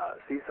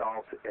sea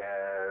salt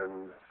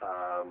and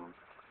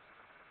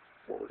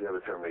what was the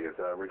other term they used?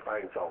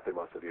 Refined salt they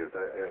must have used.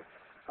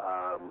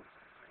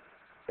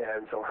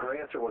 And so her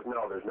answer was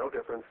no, there's no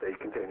difference. They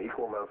contain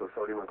equal amounts of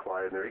sodium and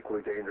chloride, and they're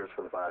equally dangerous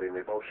for the body, and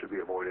they both should be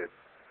avoided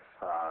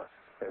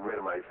and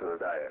minimized in the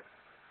diet.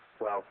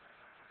 Well,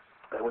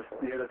 I was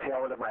near the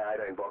tail end of my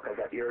iodine book. I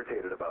got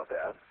irritated about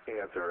that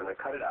answer, and I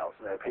cut it out,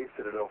 and I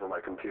pasted it over my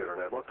computer,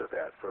 and I looked at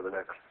that for the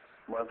next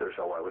month or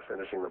so while I was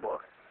finishing the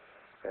book.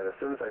 And as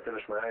soon as I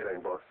finished my iodine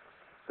book,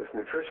 this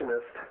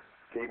nutritionist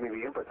gave me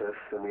the impetus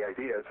and the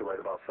idea to write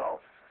about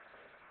salt.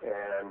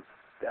 And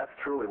that's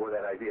truly where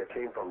that idea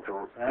came from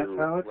to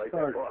write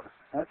that book.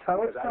 That's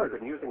how it I've started.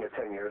 been using it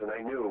 10 years, and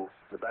I knew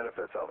the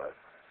benefits of it.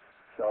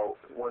 So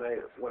when I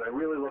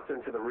really looked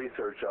into the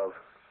research of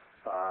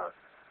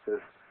this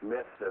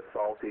myth that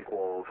salt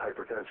equals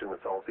hypertension,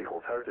 that salt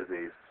equals heart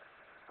disease,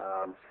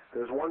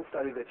 there's one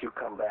study that you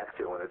come back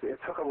to, and it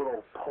took a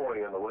little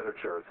pulling in the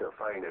literature to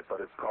find it, but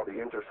it's called the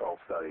InterSalt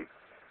study.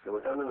 It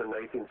was done in the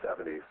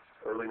 1970s,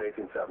 early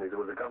 1970s. It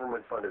was a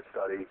government-funded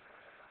study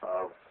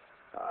of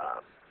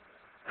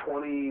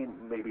 20,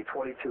 maybe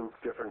 22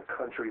 different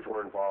countries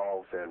were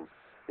involved, and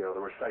there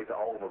were sites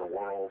all over the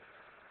world.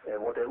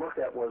 And what they looked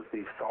at was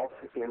the salt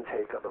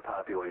intake of the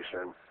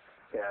population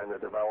and the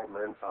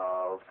development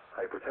of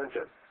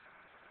hypertension.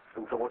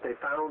 And so what they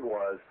found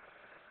was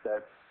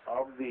that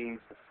of the,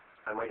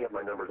 I might have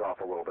my numbers off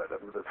a little bit,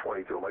 the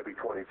 22, it might be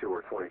 22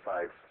 or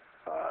 25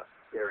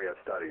 areas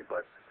studied,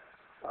 but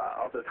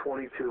of the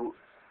 22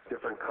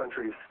 different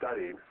countries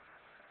studied,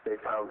 they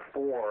found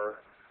four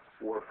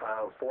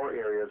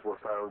areas were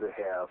found to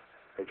have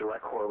a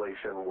direct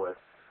correlation with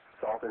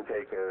salt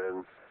intake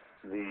and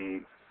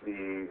the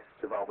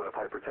development of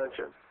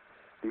hypertension.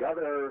 The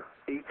other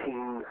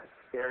 18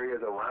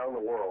 areas around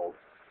the world,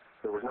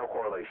 there was no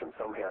correlation.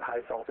 Some had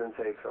high salt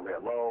intake, some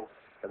had low,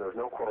 and there was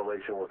no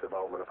correlation with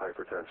development of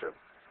hypertension.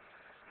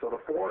 So the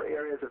four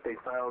areas that they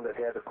found that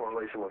had the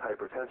correlation with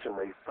hypertension,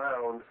 they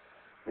found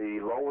the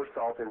lower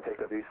salt intake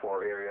of these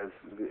four areas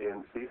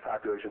in these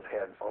populations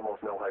had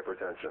almost no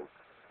hypertension.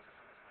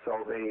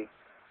 So the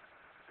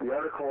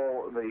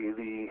article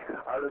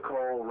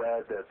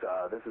read that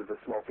this is the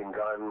smoking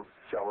gun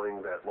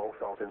showing that low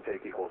salt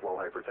intake equals low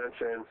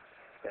hypertension.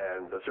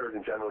 And the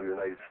Surgeon General of the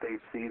United States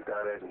seized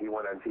on it, and he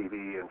went on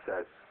TV and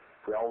said,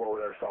 if we all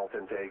lowered our salt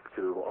intake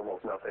to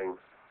almost nothing,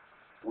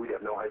 we'd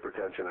have no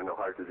hypertension and no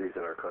heart disease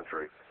in our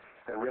country.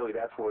 And really,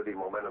 that's where the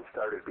momentum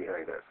started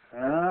behind it.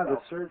 The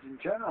Surgeon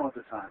General at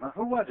the time.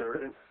 Who was it?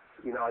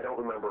 I don't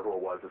remember who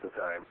it was at the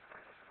time.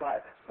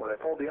 But when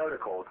I pulled the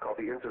article, it's called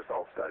the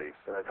InterSalt study,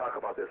 and I talk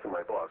about this in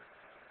my book.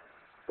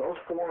 Those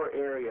four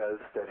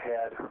areas that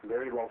had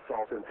very low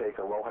salt intake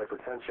and low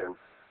hypertension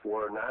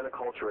were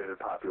non-acculturated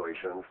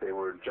populations. They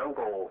were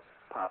jungle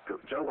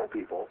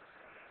people,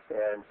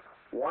 and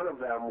one of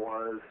them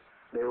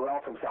they were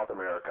all from South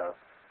America,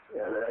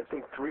 and I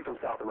think 3 from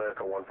South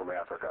America, 1 from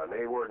Africa. And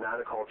they were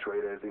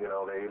non-acculturated,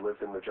 they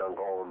lived in the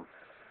jungle.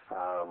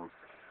 And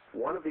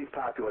one of these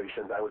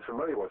populations I was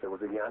familiar with, it was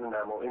the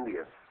Yanomamo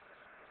Indians.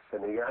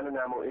 And the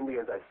Yanomamo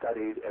Indians I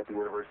studied at the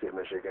University of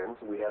Michigan.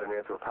 We had an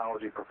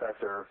anthropology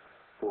professor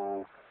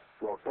who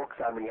wrote books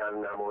on the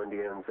Yanomamo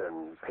Indians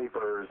and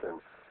papers,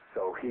 and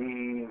so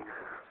he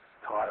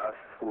taught us,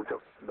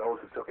 those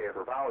who took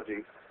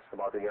anthropology,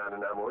 about the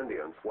Yanomamo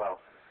Indians. Well,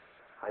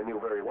 I knew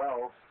very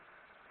well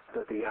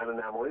that the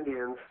Yanomamo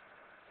Indians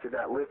did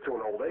not live to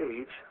an old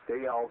age.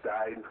 They all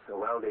died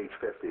around age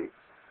 50.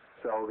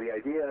 So the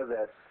idea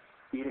that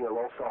eating a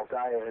low-salt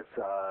diet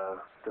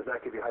does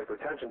not give you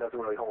hypertension doesn't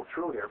really hold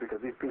true here, because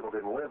these people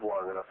didn't live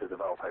long enough to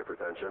develop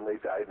hypertension. They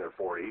died in their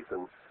 40s.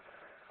 And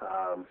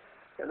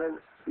then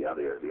the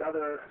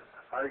other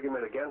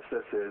argument against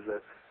this is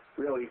that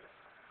really,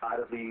 out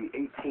of the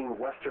 18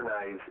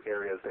 westernized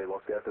areas they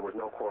looked at, there was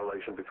no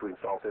correlation between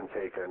salt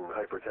intake and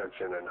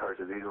hypertension and heart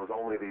disease. It was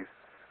only these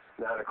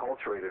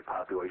non-acculturated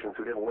populations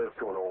who didn't live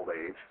to an old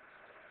age.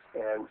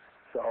 And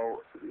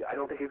so I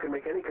don't think you can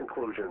make any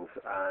conclusions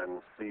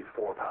on these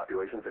four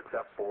populations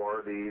except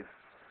for these,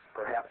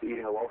 perhaps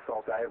eating a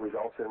low-salt diet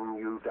results in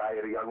you die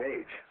at a young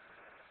age.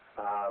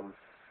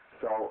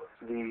 So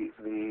the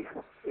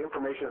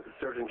information that the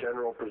Surgeon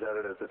General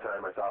presented at the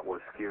time I thought was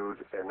skewed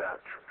and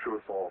not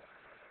truthful.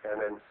 And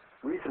then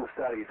recent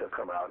studies have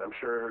come out. I'm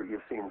sure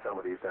you've seen some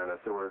of these, Dennis.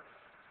 There were,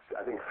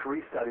 I think,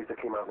 3 studies that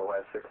came out in the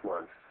last 6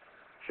 months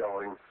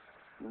showing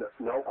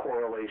no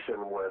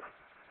correlation with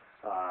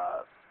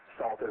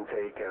salt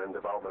intake and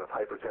development of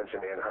hypertension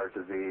and heart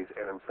disease.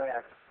 And in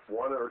fact,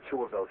 1 or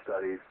 2 of those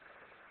studies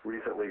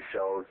recently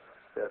showed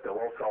that the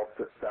low-salt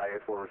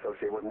diets were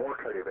associated with more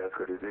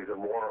cardiovascular disease and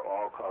more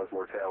all-cause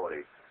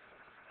mortality.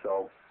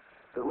 So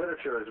the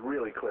literature is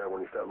really clear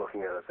when you start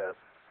looking at it that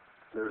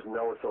there's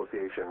no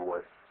association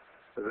with,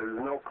 there's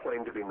no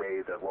claim to be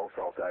made that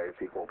low-salt diets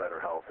equal better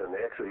health, and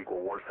they actually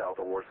equal worse health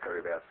or worse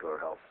cardiovascular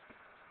health.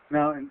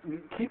 Now,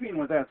 in keeping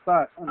with that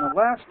thought, on the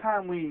last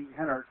time we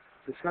had our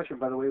discussion,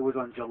 by the way, it was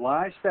on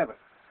July 7th.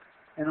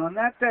 And on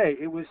that day,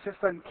 it was just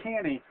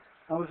uncanny.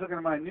 I was looking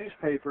at my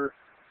newspaper,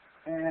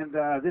 and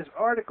this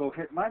article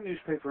hit my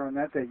newspaper on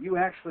that day. You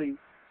actually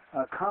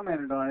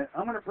commented on it.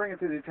 I'm going to bring it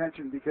to the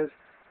attention because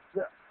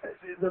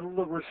the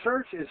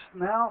research is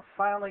now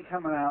finally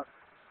coming out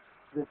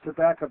to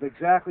back up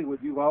exactly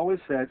what you've always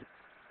said.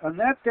 On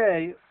that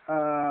day,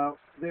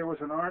 there was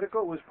an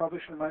article, it was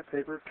published in my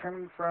paper,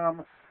 coming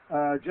from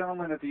a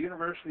gentleman at the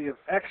University of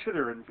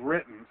Exeter in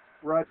Britain,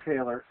 Rod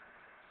Taylor.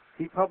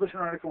 He published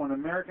an article in the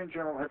American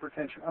Journal of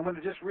Hypertension. I'm going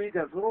to just read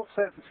that little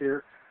sentence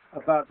here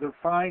about the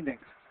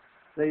findings.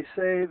 They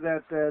say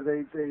that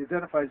they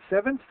identified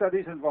 7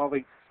 studies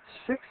involving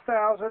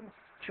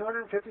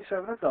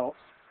 6,257 adults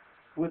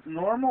with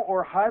normal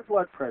or high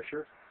blood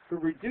pressure who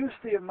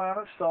reduced the amount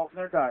of salt in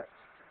their diets.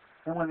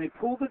 And when they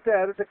pooled the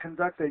data to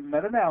conduct a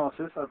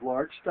meta-analysis, a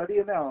large study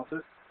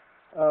analysis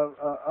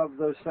of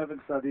those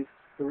 7 studies,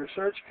 the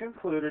research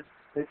concluded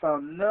they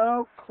found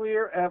no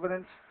clear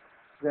evidence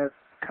that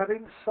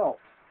cutting salt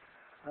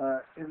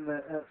in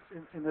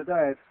the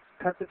diet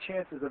cut the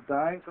chances of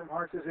dying from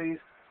heart disease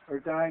or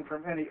dying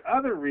from any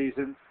other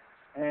reason.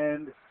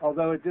 And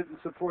although it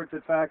didn't support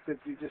the fact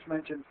that you just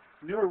mentioned,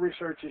 newer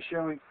research is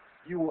showing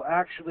you will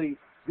actually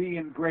be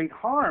in great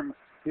harm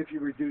if you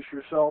reduce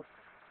your salt.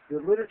 The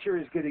literature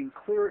is getting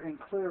clearer and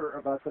clearer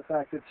about the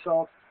fact that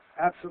salt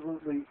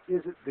absolutely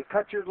isn't, to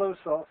cut your low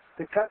salt,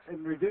 to cut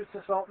and reduce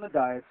the salt in the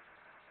diet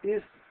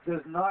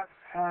does not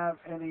have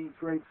any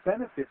great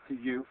benefit to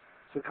you.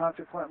 So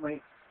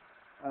consequently,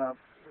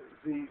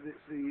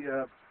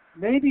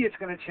 maybe it's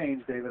going to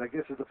change, David, I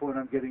guess is the point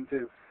I'm getting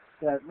to,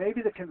 that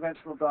maybe the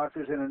conventional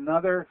doctors in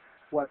another,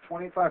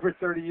 25 or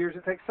 30 years,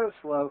 it takes so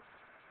slow,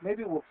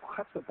 maybe we'll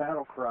cut the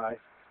battle cry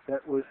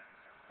that was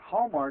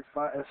hallmarked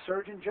by a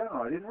Surgeon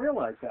General. I didn't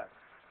realize that.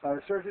 By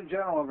a Surgeon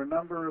General of a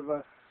number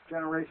of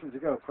generations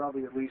ago,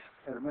 probably at least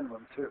at a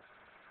minimum 2.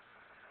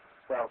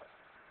 Well,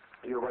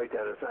 you're right,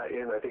 Dennis,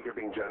 and I think you're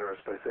being generous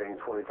by saying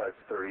 25 to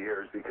 30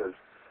 years because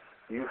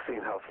you've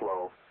seen how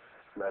slow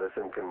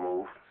medicine can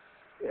move,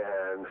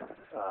 and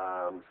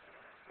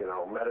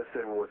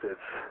medicine with its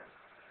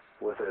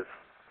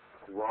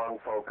long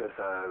focus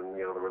on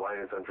the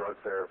reliance on drug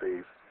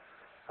therapies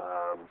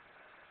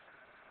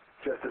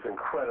just is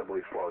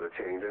incredibly slow to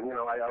change. And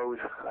I always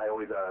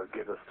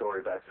give the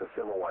story back to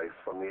Semmelweis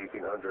from the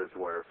 1800s,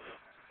 where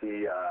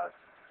he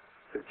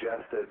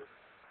suggested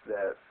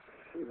that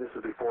this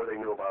was before they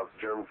knew about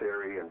germ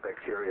theory and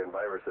bacteria and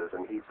viruses,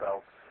 and he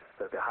felt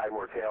that the high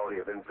mortality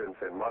of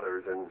infants and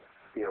mothers and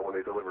when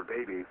they delivered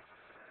babies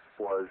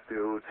was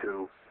due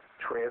to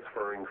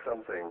transferring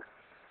something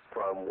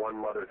from one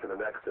mother to the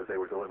next as they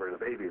were delivering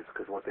the babies,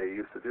 because what they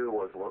used to do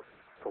was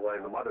to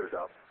line the mothers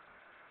up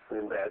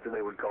in beds, and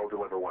they would go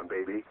deliver one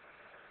baby,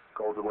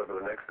 go deliver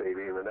the next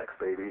baby and the next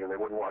baby, and they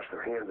wouldn't wash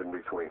their hands in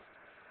between.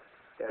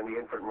 And the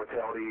infant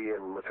mortality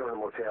and maternal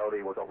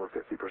mortality was over 50%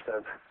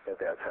 at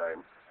that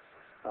time.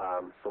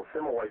 So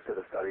Semmelweis did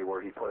a study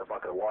where he put a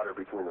bucket of water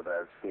between the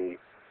beds. He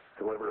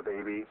delivered a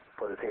baby,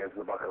 put his hands in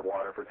the bucket of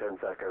water for 10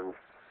 seconds,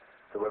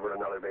 delivered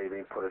another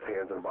baby, put his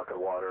hands in a bucket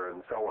of water,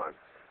 and so on.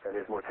 And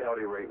his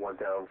mortality rate went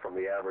down from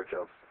the average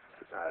of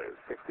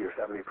 60 or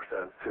 70%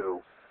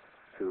 to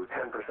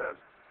 10%.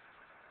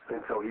 And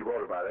so he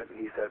wrote about it.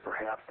 He said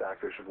perhaps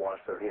doctors should wash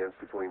their hands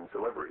between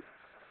deliveries.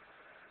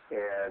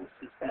 And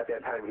at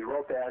that time he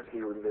wrote that,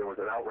 there was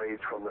an outrage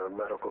from the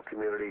medical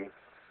community.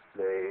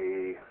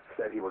 They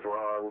said he was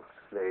wrong.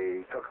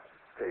 I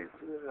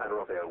don't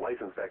know if they had a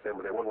license back then,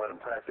 but they wouldn't let him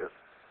practice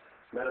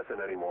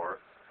medicine anymore.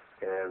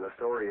 And the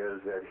story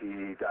is that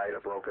he died a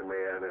broken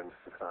man, and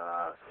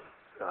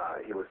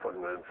he was put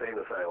in an insane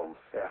asylum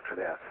after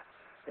that.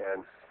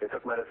 And it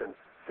took medicine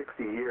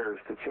 60 years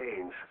to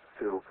change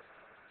to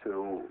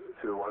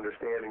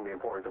understanding the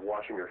importance of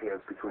washing your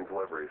hands between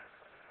deliveries.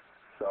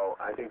 So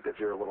I think that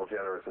you're a little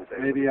generous in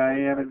saying maybe I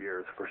am. 5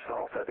 years for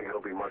salt. I think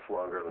it'll be much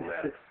longer than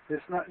that.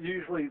 It's not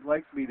usually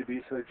like me to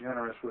be so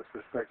generous with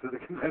respect to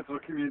the conventional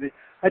community.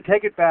 I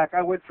take it back.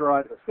 I withdraw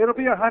it. It'll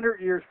be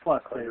 100 years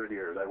plus. 100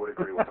 years. I would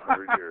agree with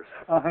 100 years.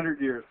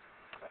 100 years.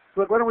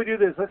 Look, why don't we do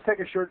this? Let's take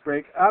a short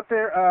break. Out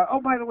there,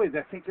 by the way,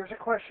 I think there's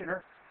a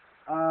questioner.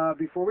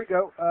 Before we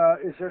go,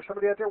 is there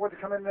somebody out there who wants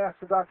to come in and ask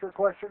the doctor a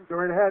question? Go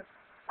right ahead.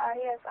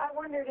 Yes, I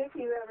wondered if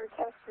you ever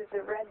tested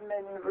the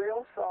Redmond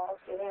Real Salt.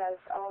 It has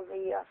all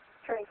the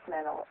trace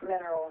minerals.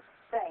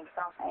 Thanks.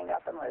 I'll hang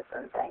up and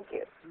listen. Thank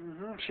you.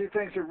 She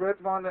thinks that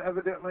Redmond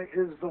evidently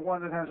is the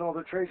one that has all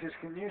the traces.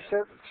 Can you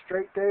set it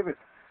straight, David?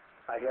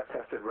 I have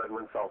tested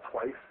Redmond salt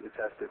twice. It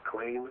tested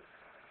clean,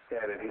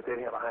 and it did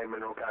have a high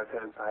mineral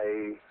content.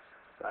 I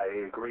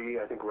agree.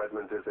 I think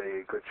Redmond is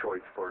a good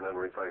choice for an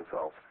unrefined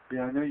salt.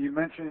 Yeah, I know you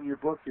mentioned in your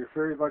book you're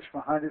very much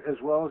behind it,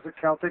 as well as the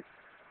Celtic.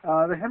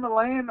 The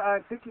Himalayan, I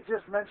think you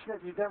just mentioned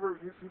it.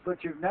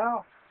 But you've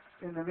now,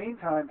 in the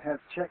meantime, have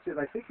checked it.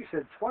 I think you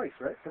said twice,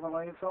 right?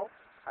 Himalayan salt.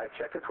 I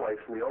checked it twice.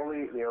 And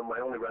my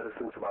only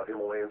reticence about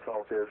Himalayan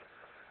salt is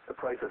the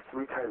price is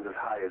 3 times as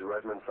high as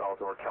Redmond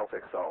salt or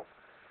Celtic salt.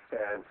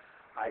 And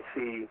I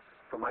see,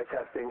 from my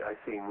testing, I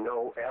see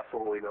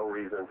absolutely no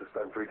reason to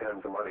spend 3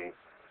 times the money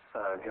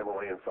on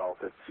Himalayan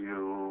salt that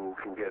you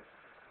can get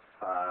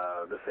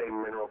the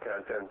same mineral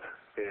content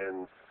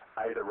in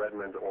either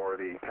Redmond or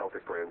the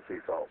Celtic brand sea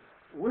salt.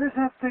 What is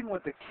that thing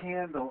with the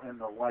candle and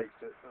the light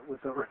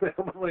with the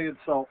Himalayan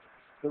salt?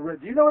 Do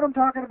you know what I'm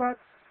talking about?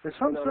 There's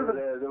some sort of...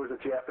 There was a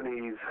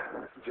Japanese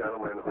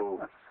gentleman who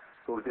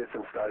did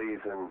some studies,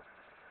 and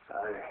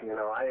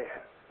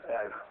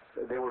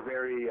they were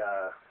very,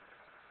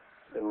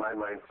 in my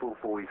mind,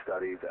 foo-foo-y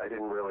studies. I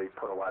didn't really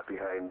put a lot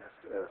behind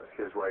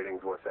his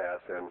writings with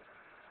that, and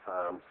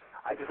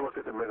I just looked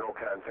at the mineral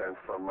content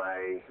from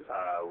my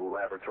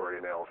laboratory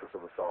analysis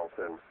of the salt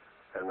and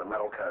the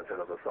metal content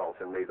of the salt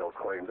and made those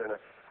claims. And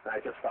I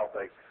just felt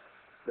like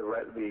the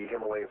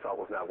Himalayan salt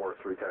was not worth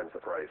 3 times the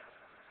price.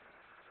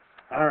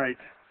 All right.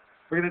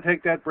 We're going to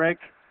take that break.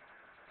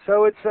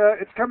 So it's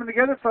coming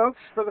together, folks,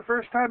 for the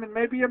first time in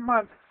maybe a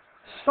month.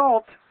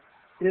 Salt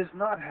is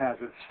not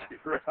hazardous to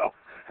your health.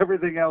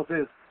 Everything else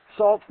is.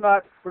 Salt's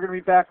not. We're going to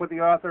be back with the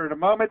author in a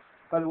moment.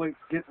 By the way,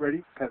 get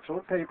ready, pencil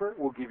and paper.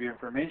 We'll give you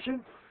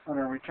information on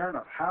our return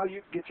on how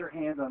you can get your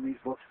hand on these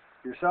books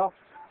yourself.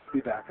 Be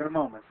back in a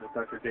moment with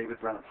Dr. David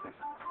Brownstein.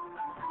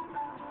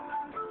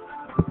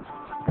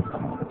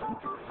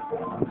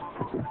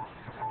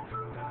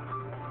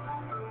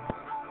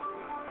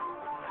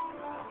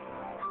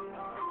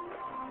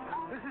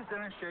 This is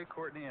Dennis J.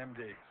 Courtney, MD.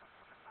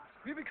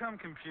 Have you become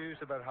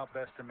confused about how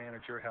best to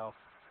manage your health?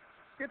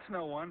 It's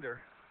no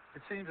wonder.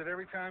 It seems that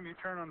every time you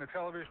turn on the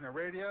television or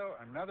radio,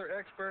 another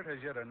expert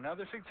has yet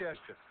another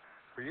suggestion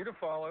for you to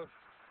follow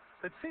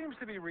that seems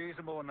to be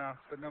reasonable enough,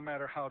 but no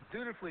matter how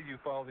dutifully you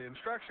follow the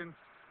instruction,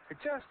 it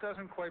just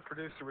doesn't quite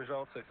produce the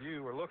results that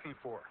you are looking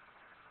for.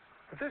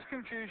 If this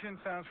confusion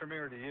sounds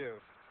familiar to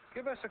you,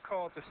 give us a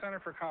call at the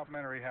Center for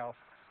Complementary Health,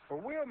 where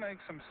we'll make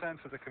some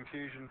sense of the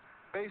confusion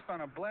based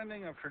on a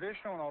blending of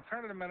traditional and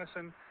alternative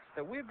medicine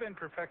that we've been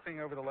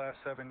perfecting over the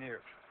last 7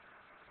 years.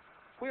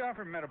 We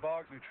offer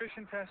metabolic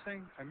nutrition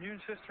testing,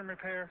 immune system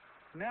repair,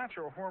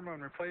 natural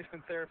hormone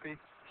replacement therapy,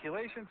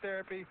 chelation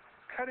therapy,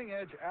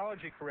 cutting-edge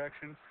allergy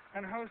correction,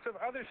 and a host of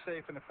other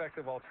safe and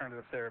effective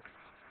alternative therapies.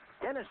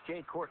 Dennis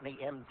J. Courtney,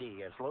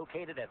 MD, is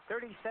located at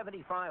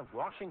 3075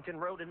 Washington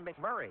Road in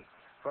McMurray.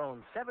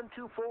 Phone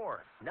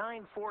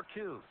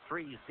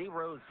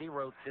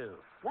 724-942-3002.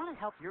 Want to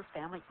help your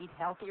family eat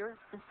healthier?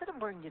 Instead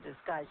of learning to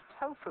disguise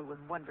tofu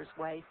in wondrous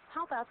ways,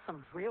 how about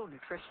some real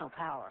nutritional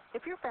power?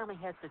 If your family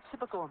has the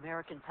typical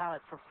American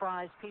palate for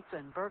fries, pizza,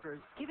 and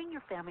burgers, giving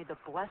your family the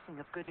blessing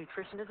of good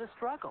nutrition is a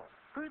struggle.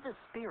 Fruit of the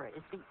Spirit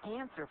is the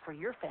answer for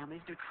your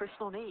family's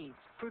nutritional needs.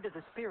 Fruit of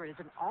the Spirit is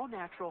an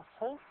all-natural,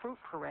 whole fruit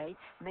puree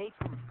made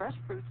from fresh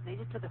fruits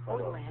native to the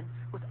Holy Land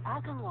with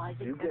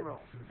alkalizing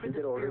minerals. Fruit of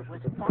the Spirit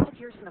was 5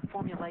 years in the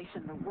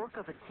formulation, the work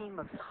of a team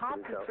of top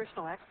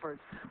nutritional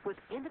experts with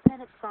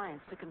independent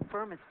science to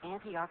confirm its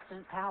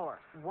antioxidant power.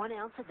 1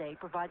 ounce a day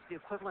provides the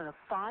equivalent of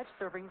 5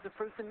 servings of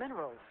fruits and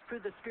minerals. Fruit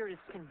of the Spirit is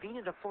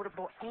convenient,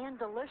 affordable, and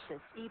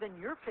delicious. Even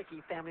your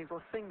picky family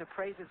will sing the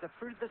praises of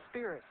Fruit of the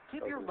Spirit.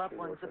 Give your loved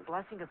ones the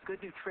blessing of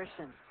good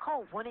nutrition.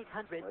 Call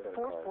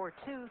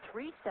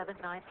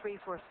 1-800-442-3793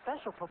 for a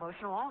special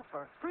promotional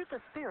offer. Fruit of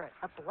the Spirit,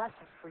 a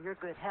blessing for your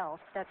good health.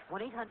 That's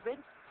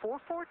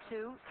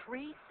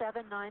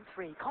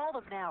 1-800-442-3793. Call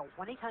them now,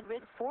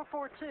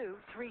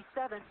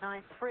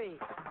 1-800-442-3793.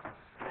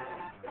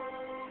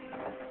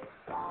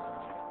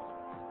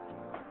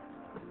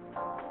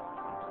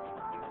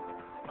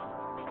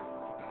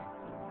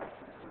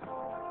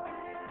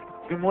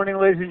 Good morning,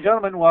 ladies and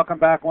gentlemen. Welcome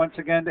back once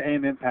again to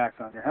AIM Impact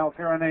on Your Health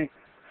here on a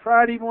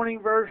Friday morning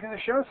version of the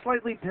show,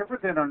 slightly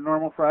different than our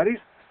normal Fridays.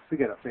 We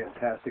got a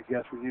fantastic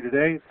guest with you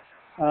today,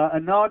 a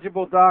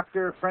knowledgeable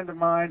doctor, a friend of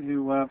mine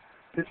who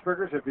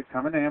Pittsburghers have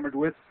become enamored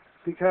with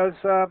because,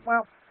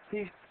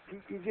 he's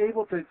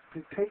able to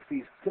take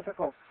these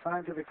difficult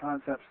scientific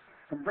concepts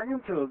and bring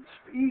them to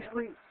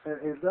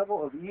a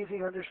level of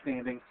easy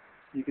understanding.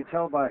 You can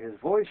tell by his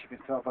voice, you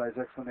can tell by his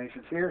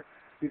explanations here,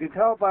 you can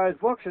tell by his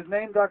books. His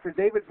name, Dr.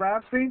 David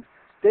Brownstein.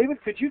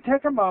 David, could you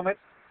take a moment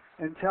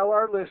and tell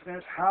our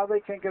listeners how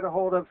they can get a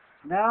hold of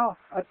now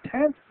a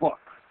 10th book,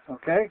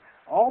 okay?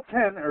 All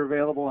 10 are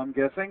available, I'm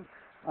guessing.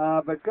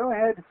 But go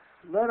ahead,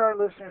 let our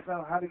listeners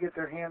know how to get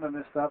their hand on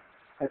this stuff.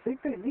 I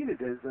think they need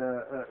it as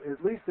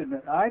at least in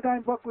the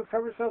iodine book we've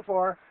covered so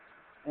far,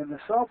 and the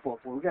salt book.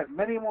 Well, we've got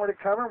many more to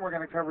cover, and we're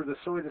going to cover the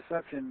soy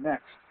deception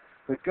next.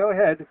 But go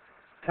ahead,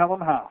 tell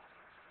them how.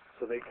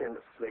 So they can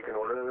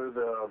order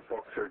the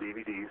books or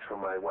DVDs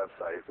from my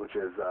website, which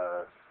is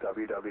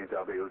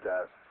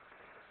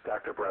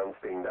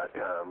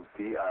www.drbrownstein.com,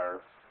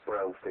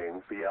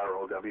 Brownstein,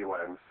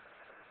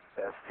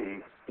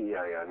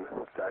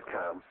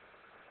 BROWNSTEIN.com,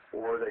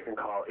 or they can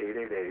call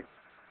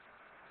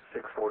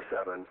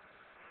 888-647-5616.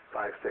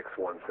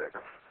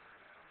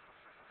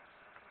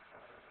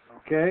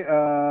 Okay,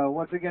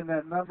 once again,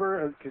 that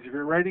number, because if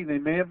you're writing, they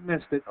may have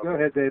missed it. Okay. Go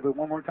ahead, David,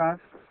 one more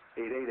time.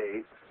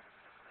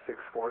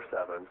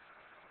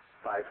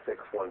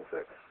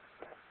 888-647-5616.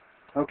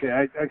 Okay,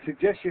 I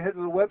suggest you head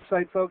to the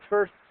website, folks,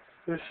 first.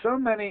 There's so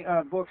many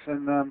books,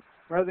 and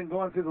rather than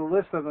going through the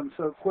list of them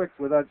so quick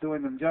without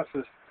doing them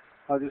justice,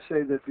 I'll just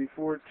say that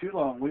before too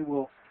long, we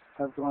will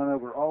have gone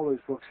over all those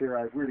books here.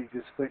 I really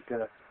just think,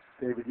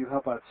 David, you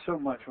help out so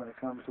much when it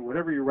comes to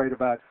whatever you write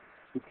about.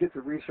 You get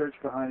the research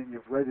behind it,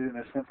 you've read it in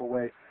a simple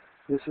way.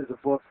 This is a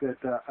book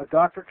that a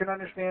doctor can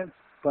understand,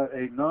 but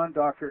a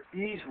non-doctor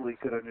easily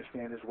could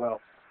understand as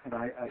well. And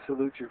I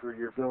salute you for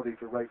your ability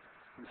to write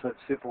in such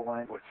simple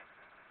language.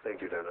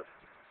 Thank you, Dennis.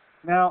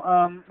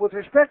 Now, with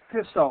respect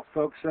to salt,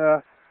 folks,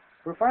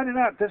 we're finding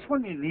out this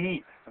one you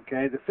need,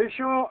 okay? The fish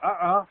oil,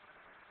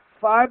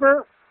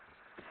 Fiber,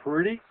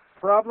 pretty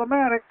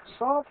problematic.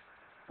 Salt,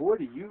 boy,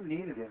 do you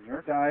need it in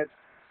your diet.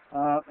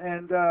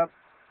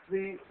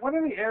 One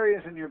of the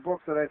areas in your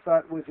book that I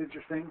thought was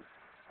interesting,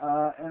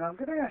 and I'm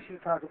going to ask you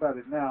to talk about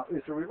it now,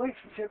 is the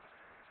relationship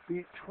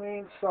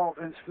between salt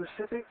and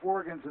specific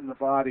organs in the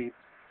body.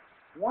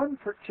 One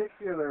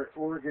particular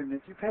organ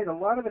that you paid a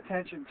lot of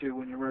attention to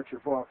when you wrote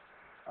your book,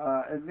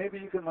 and maybe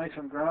you can lay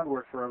some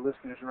groundwork for our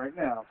listeners right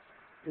now,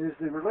 is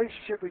the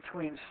relationship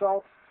between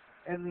salt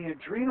and the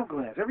adrenal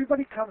glands.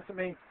 Everybody comes to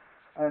me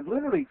and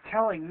literally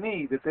telling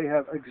me that they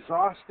have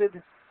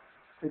exhausted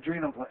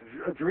adrenal glands,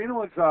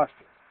 adrenal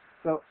exhaustion.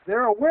 So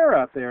they're aware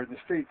out there in the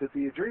street that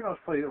the adrenals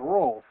play a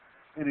role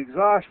in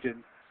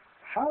exhaustion.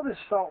 How does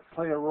salt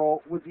play a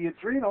role with the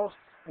adrenals?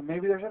 And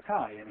maybe there's a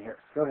tie in here.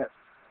 Go ahead.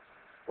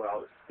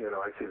 Well,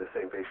 I see the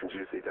same patients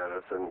you see,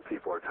 Dennis, and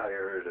people are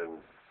tired and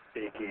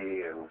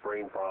achy and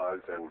brain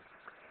fogged and,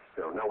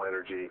 no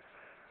energy.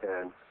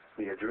 And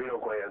the adrenal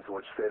glands,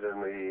 which sit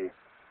in the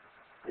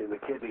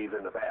kidneys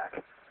in the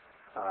back,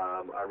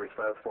 are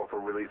responsible for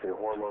releasing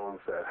hormones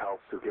that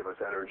help to give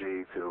us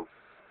energy to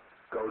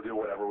go do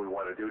whatever we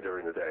want to do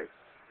during the day.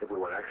 If we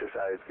want to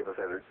exercise, give us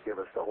energy, give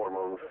us the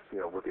hormones,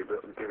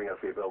 giving us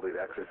the ability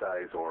to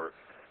exercise or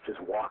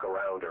just walk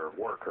around or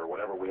work or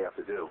whatever we have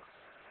to do.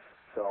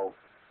 So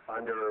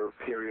under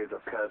periods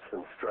of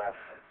constant stress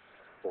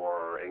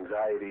or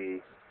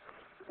anxiety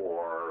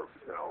or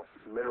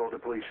mineral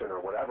depletion or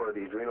whatever,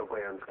 the adrenal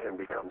glands can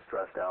become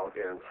stressed out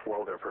and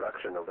slow their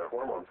production of their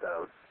hormones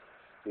down.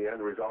 The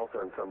end result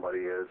on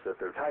somebody is that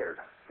they're tired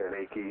and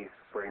achy,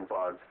 brain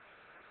fogged,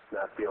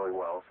 not feeling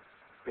well.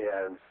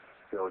 And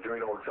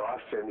adrenal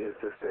exhaustion is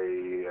just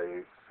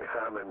a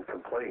common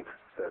complaint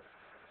that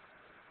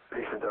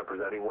patients are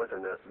presenting with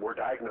and that we're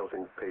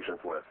diagnosing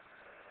patients with.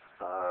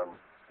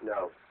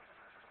 Now,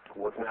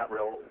 what's not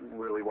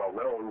really well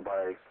known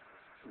by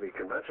the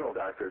conventional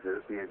doctors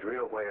is the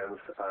adrenal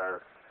glands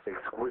are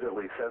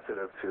exquisitely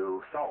sensitive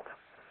to salt.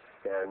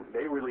 And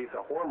they release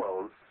a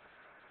hormone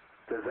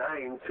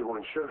designed to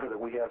ensure that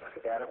we have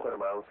adequate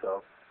amounts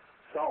of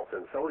salt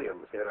and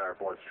sodium in our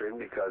bloodstream,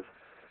 because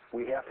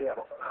we have to have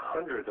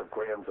hundreds of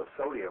grams of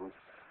sodium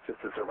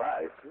just to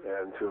survive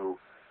and to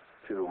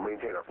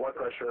maintain our blood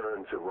pressure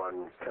and to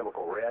run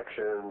chemical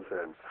reactions,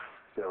 and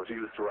it's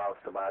used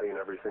throughout the body in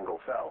every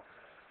single cell.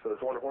 So this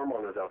one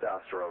hormone is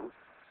aldosterone,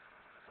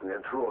 and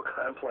then through a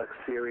complex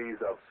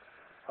series of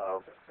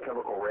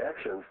chemical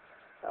reactions,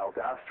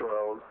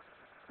 aldosterone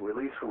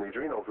released from the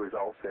adrenals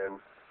results in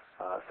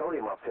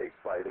sodium uptake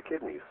by the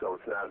kidneys, so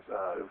it's not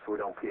so we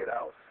don't pee it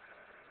out.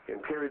 In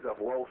periods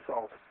of low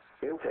salt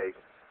intake,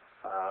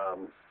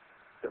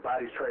 the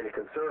body's trying to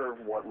conserve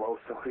what low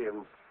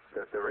sodium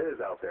that there is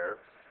out there,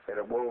 and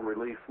it will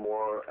release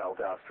more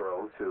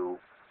aldosterone to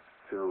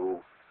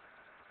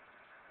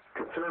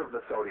conserve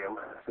the sodium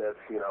that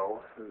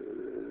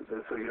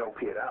so you don't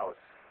pee it out.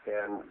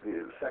 And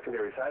the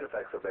secondary side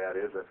effects of that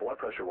is that blood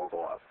pressure will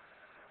go up.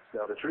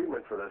 Now, the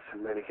treatment for this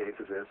in many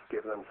cases is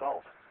give them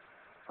salt.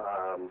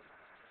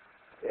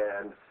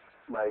 And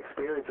my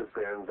experience has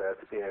been that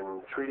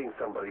in treating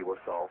somebody with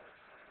salt,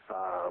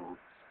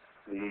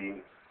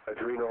 the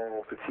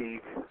adrenal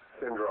fatigue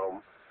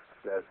syndrome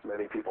that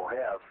many people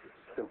have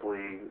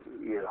simply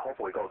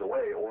hopefully goes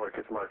away, or it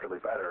gets markedly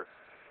better.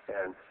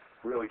 And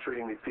really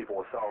treating these people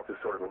with salt is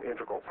sort of an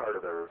integral part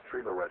of their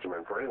treatment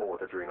regimen for anyone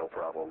with adrenal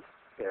problems.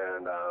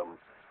 And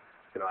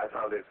I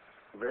found it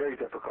very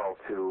difficult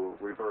to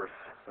reverse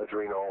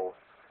adrenal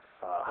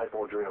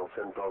hypoadrenal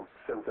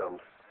symptoms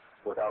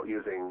without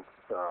using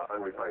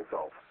unrefined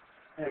salt.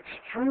 An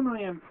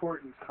extremely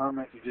important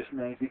comment you just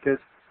made, because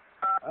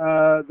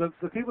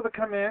the people that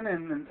come in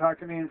and talk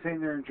to me and saying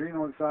they're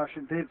adrenal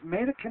exhaustion, they've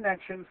made a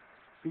connection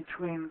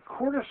between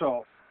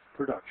cortisol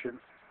production,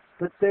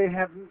 but they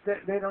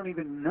don't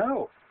even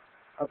know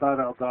about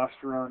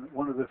aldosterone.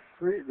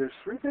 There's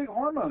three big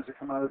hormones that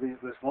come out of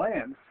this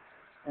gland,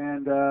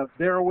 and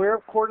they're aware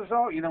of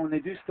cortisol. You know, when they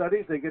do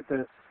studies, they get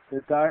the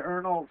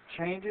diurnal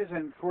changes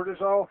in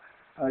cortisol.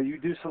 You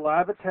do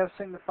saliva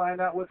testing to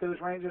find out what those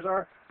ranges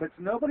are, but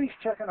nobody's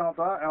checking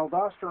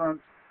aldosterone,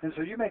 and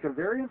so you make a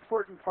very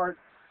important point,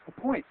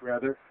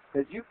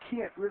 that you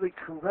can't really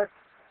correct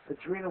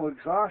adrenal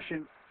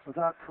exhaustion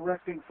without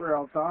correcting for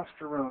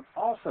aldosterone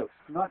also,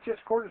 not just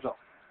cortisol.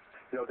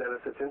 You know,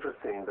 Dennis, it's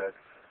interesting that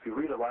if you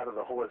read a lot of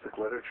the holistic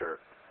literature,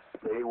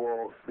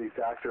 these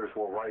doctors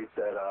will write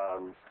that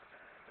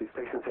these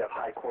patients have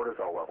high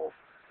cortisol levels.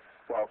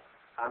 Well,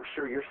 I'm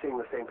sure you're seeing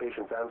the same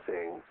patients I'm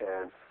seeing,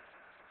 and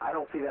I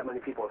don't see that many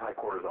people with high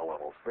cortisol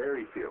levels.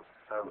 Very few.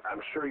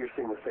 I'm sure you're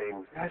seeing the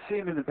same. I see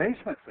them in the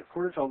basement. The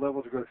cortisol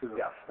levels go through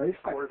the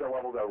basement. Cortisol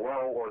levels are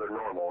low or they're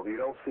normal.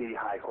 You don't see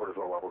high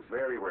cortisol levels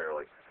very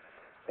rarely.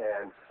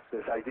 And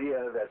this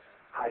idea that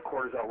high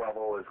cortisol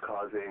level is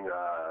causing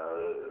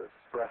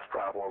breast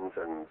problems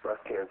and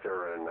breast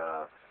cancer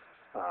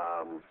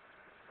and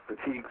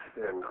fatigue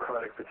and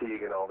chronic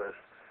fatigue and all this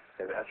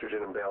and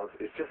estrogen imbalance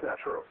is just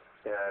not true.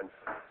 And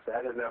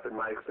that has not been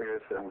my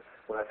experience. And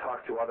when I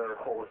talk to other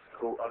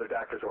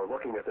doctors who are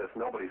looking at this,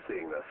 nobody's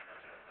seeing this.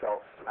 So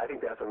I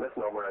think that's a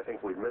misnomer. I think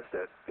we've missed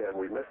it, and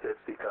we missed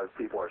it because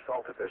people are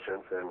salt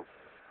deficient, and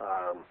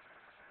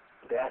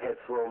that has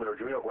thrown their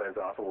adrenal glands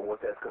off. And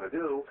what that's going to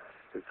do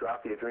is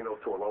drop the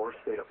adrenals to a lower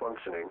state of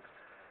functioning,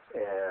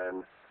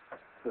 and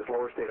this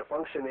lower state of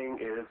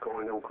functioning is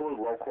going to include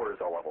low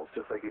cortisol levels,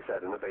 just like you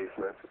said, in the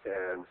basement.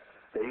 And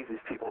these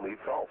people need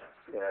salt,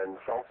 and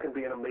salt can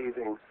be an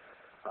amazing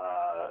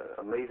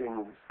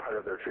part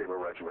of their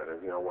treatment regimen,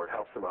 and, you know, where it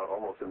helps them out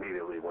almost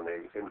immediately when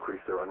they increase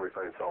their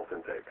unrefined salt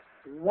intake.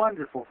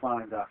 Wonderful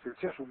find, doctor.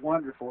 Just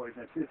wonderful.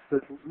 It's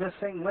the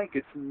missing link.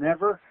 It's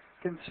never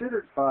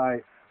considered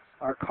by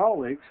our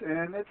colleagues,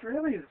 and it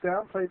really is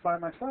downplayed by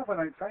myself,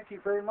 and I thank you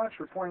very much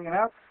for pointing it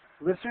out.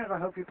 Listeners, I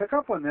hope you pick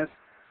up on this.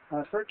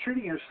 Start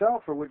treating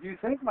yourself for what you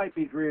think might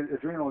be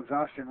adrenal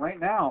exhaustion right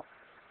now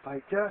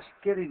by just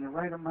getting the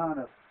right amount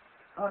of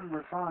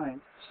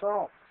unrefined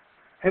salt.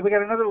 Hey, we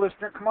got another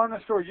listener. Come on the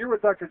store. You're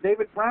with Dr.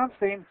 David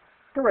Brownstein.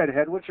 Go right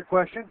ahead. What's your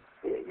question?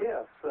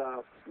 Yes.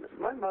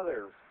 My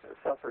mother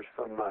suffers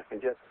from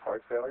congestive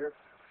heart failure,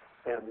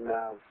 and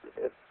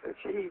if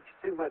she eats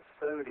too much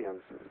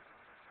sodium,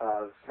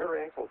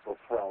 her ankles will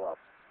swell up.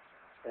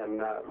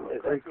 And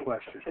is great that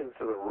question.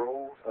 To the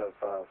rule of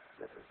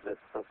the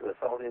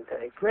salt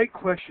intake? Great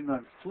question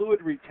on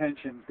fluid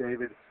retention,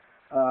 David.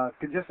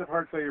 Congestive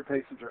heart failure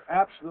patients are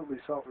absolutely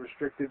salt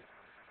restricted.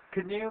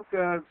 Can you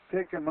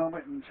take a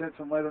moment and shed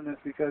some light on this,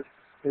 because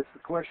it's the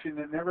question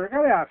that never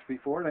got asked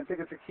before, and I think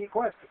it's a key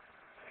question.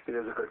 It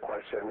is a good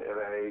question, and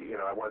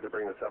I wanted to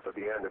bring this up at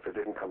the end if it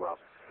didn't come up.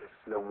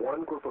 There's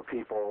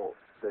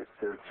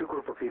two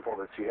group of people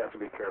that you have to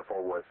be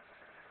careful with,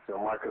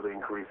 markedly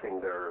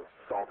increasing their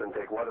salt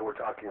intake, whether we're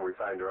talking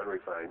refined or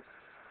unrefined.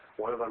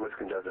 One of them is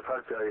congestive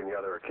heart failure, and the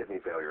other are kidney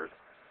failures.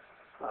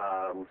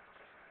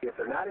 If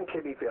they're not in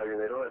kidney failure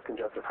and they don't have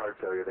congestive heart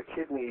failure, the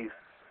kidneys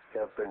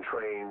have been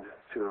trained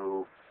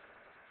to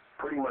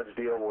pretty much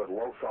deal with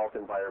low salt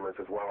environments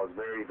as well as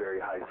very,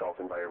 very high salt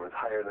environments,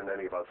 higher than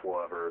any of us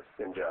will ever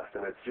ingest,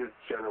 and it's just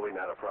generally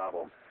not a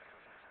problem.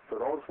 For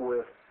those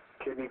with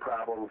kidney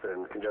problems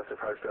and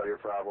congestive heart failure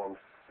problems,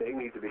 they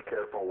need to be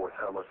careful with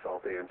how much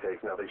salt they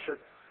intake. Now,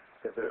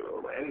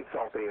 any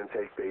salt they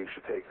intake, they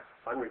should take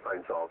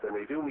unrefined salt, and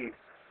they do need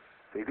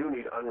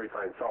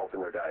unrefined salt in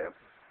their diet.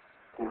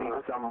 You need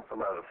some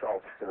amount of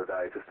salt in the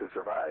diet just to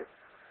survive,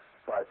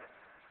 but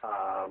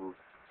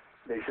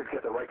they should get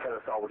the right kind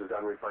of salt, which is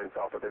unrefined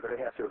salt, but they're going to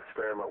have to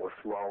experiment with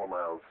small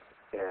amounts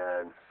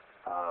and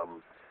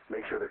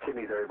make sure their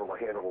kidneys are able to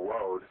handle the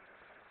load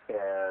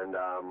and,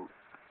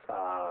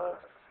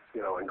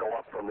 and go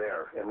up from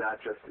there and not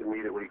just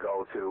immediately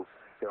go to,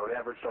 an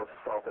average dose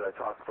of salt that I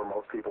talk for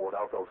most people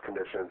without those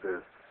conditions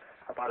is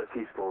about a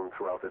teaspoon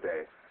throughout the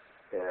day.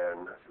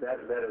 And that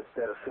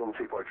assumes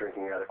people are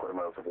drinking adequate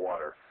amounts of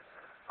water.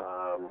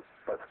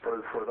 But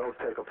for those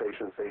type of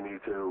patients, they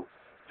need to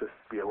just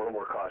be a little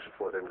more cautious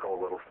with it and go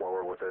a little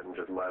slower with it and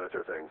just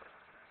monitor things.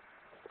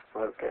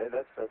 Okay,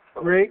 that's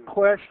great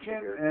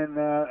question, and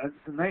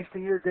it's nice to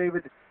hear,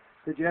 David,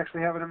 that you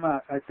actually have an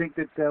amount. I think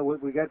that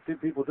what we got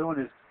people doing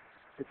is,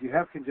 if you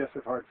have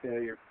congestive heart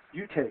failure,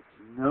 you take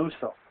no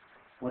salt,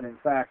 when in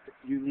fact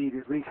you need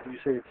at least, you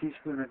say, a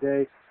teaspoon a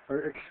day,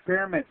 or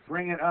experiment,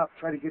 bring it up,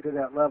 try to get to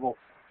that level.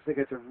 I think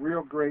it's a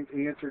real great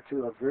answer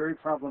to a very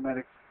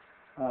problematic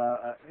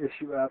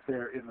issue out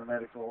there in the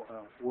medical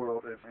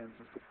world, and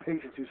the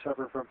patients who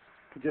suffer from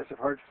congestive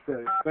heart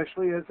failure,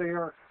 especially as they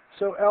are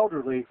so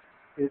elderly,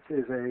 it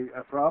is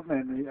a problem,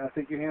 and I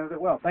think you handled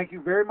it well. Thank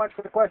you very much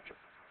for the question.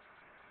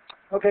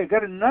 Okay,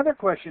 got another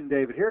question,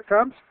 David. Here it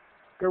comes.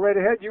 Go right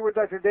ahead. You were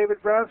Dr. David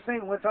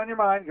Brownstein. What's on your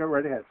mind? Go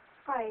right ahead.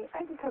 Hi,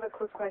 I just have a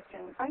quick question.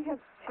 I have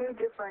two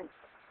different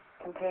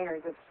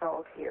containers of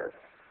salt here,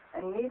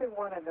 and neither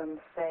one of them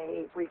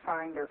say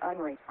refined or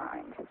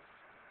unrefined.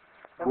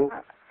 So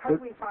Well, how do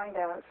we find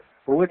out?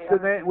 Well, what's the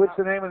name? What's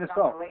the name of the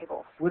salt? On the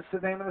label. What's the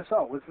name of the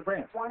salt? What's the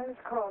brand? One is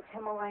called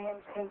Himalayan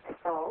pink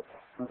salt.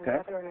 Okay. And the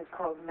other one is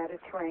called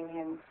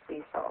Mediterranean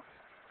sea salt.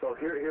 So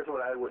here's how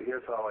I would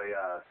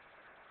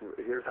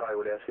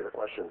ask you the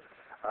question.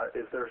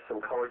 Is there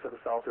some color to the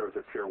salt, or is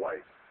it pure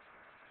white?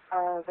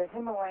 The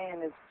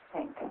Himalayan is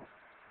pink.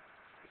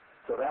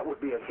 So that would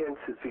be a hint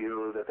to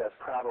you that that's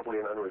probably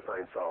an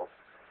unrefined salt.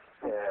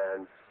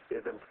 And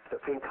the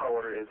pink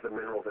color is the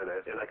minerals in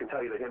it. And I can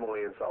tell you the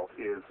Himalayan salt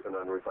is an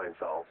unrefined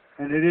salt.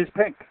 And it is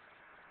pink.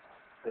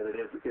 And it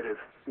is,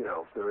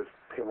 there is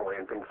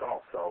Himalayan pink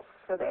salt. So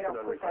they don't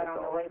put that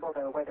on the label,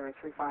 though, whether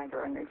it's refined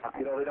or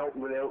unrefined. They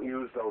don't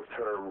use those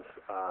terms.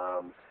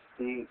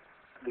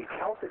 The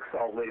Celtic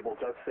salt label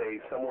does say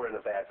somewhere in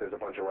the back there's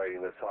a bunch of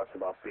writing that talks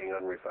about being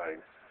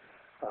unrefined.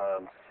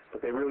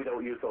 But they really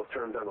don't use those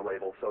terms on the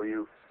label. So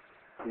we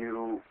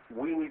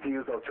need to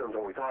use those terms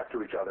when we talk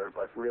to each other.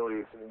 But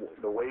really,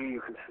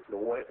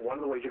 one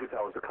of the ways you can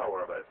tell is the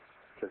color of it,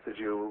 just as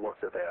you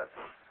looked at that.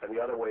 And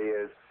the other way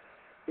is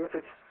if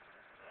it's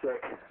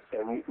thick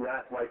and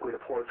not likely to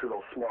pour through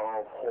those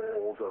small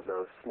holes of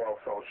the small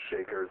salt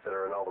shakers that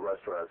are in all the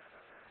restaurants.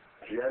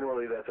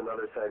 Generally, that's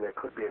another sign that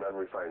could be an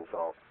unrefined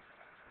salt.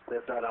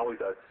 That's not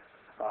always a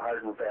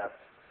hard and fast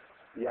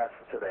yes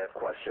to that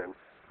question.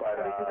 But,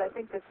 because I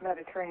think this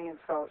Mediterranean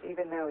salt,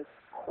 even though it's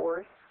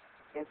coarse,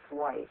 it's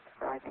white.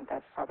 So I think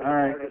that's probably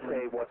hard to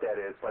say what that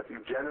is. But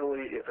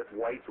generally, if it's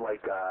white,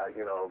 like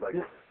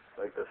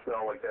like the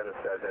smell like Dennis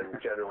said, then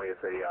generally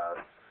it's a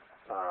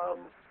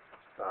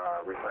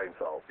refined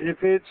salt.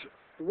 If it's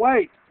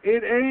white,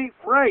 it ain't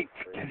right.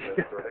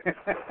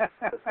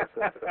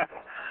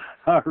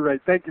 All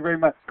right. Thank you very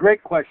much.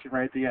 Great question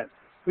right at the end.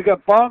 We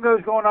got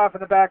bongos going off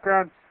in the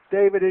background.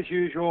 David, as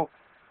usual,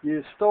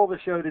 you stole the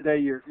show today.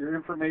 Your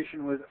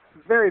information was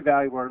very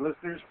valuable, our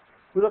listeners.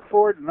 We look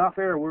forward to off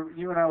air.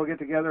 You and I will get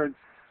together and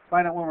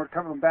find out when we're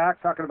coming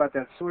back, talking about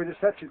that soy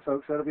deception,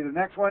 folks. That'll be the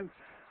next one.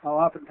 I'll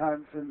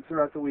oftentimes and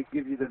throughout the week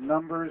give you the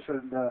numbers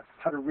and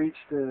how to reach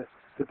to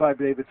buy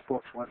David's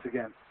books once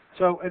again.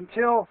 So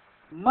until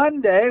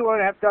Monday, we're going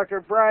to have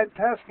Dr. Brian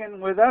Peskin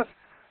with us.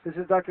 This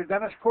is Dr.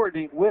 Dennis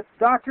Courtney with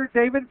Dr.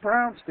 David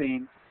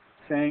Brownstein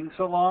saying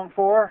so long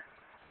for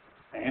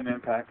AM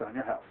Impact on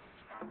Your Health.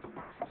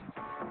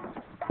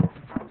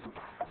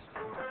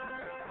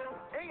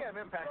 AM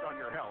Impact on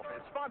Your Health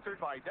is sponsored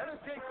by Dennis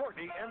J.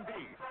 Courtney, MD,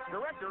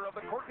 Director of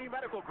the Courtney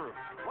Medical Group,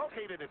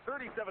 located at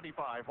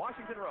 3075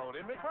 Washington Road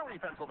in McMurray,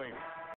 Pennsylvania.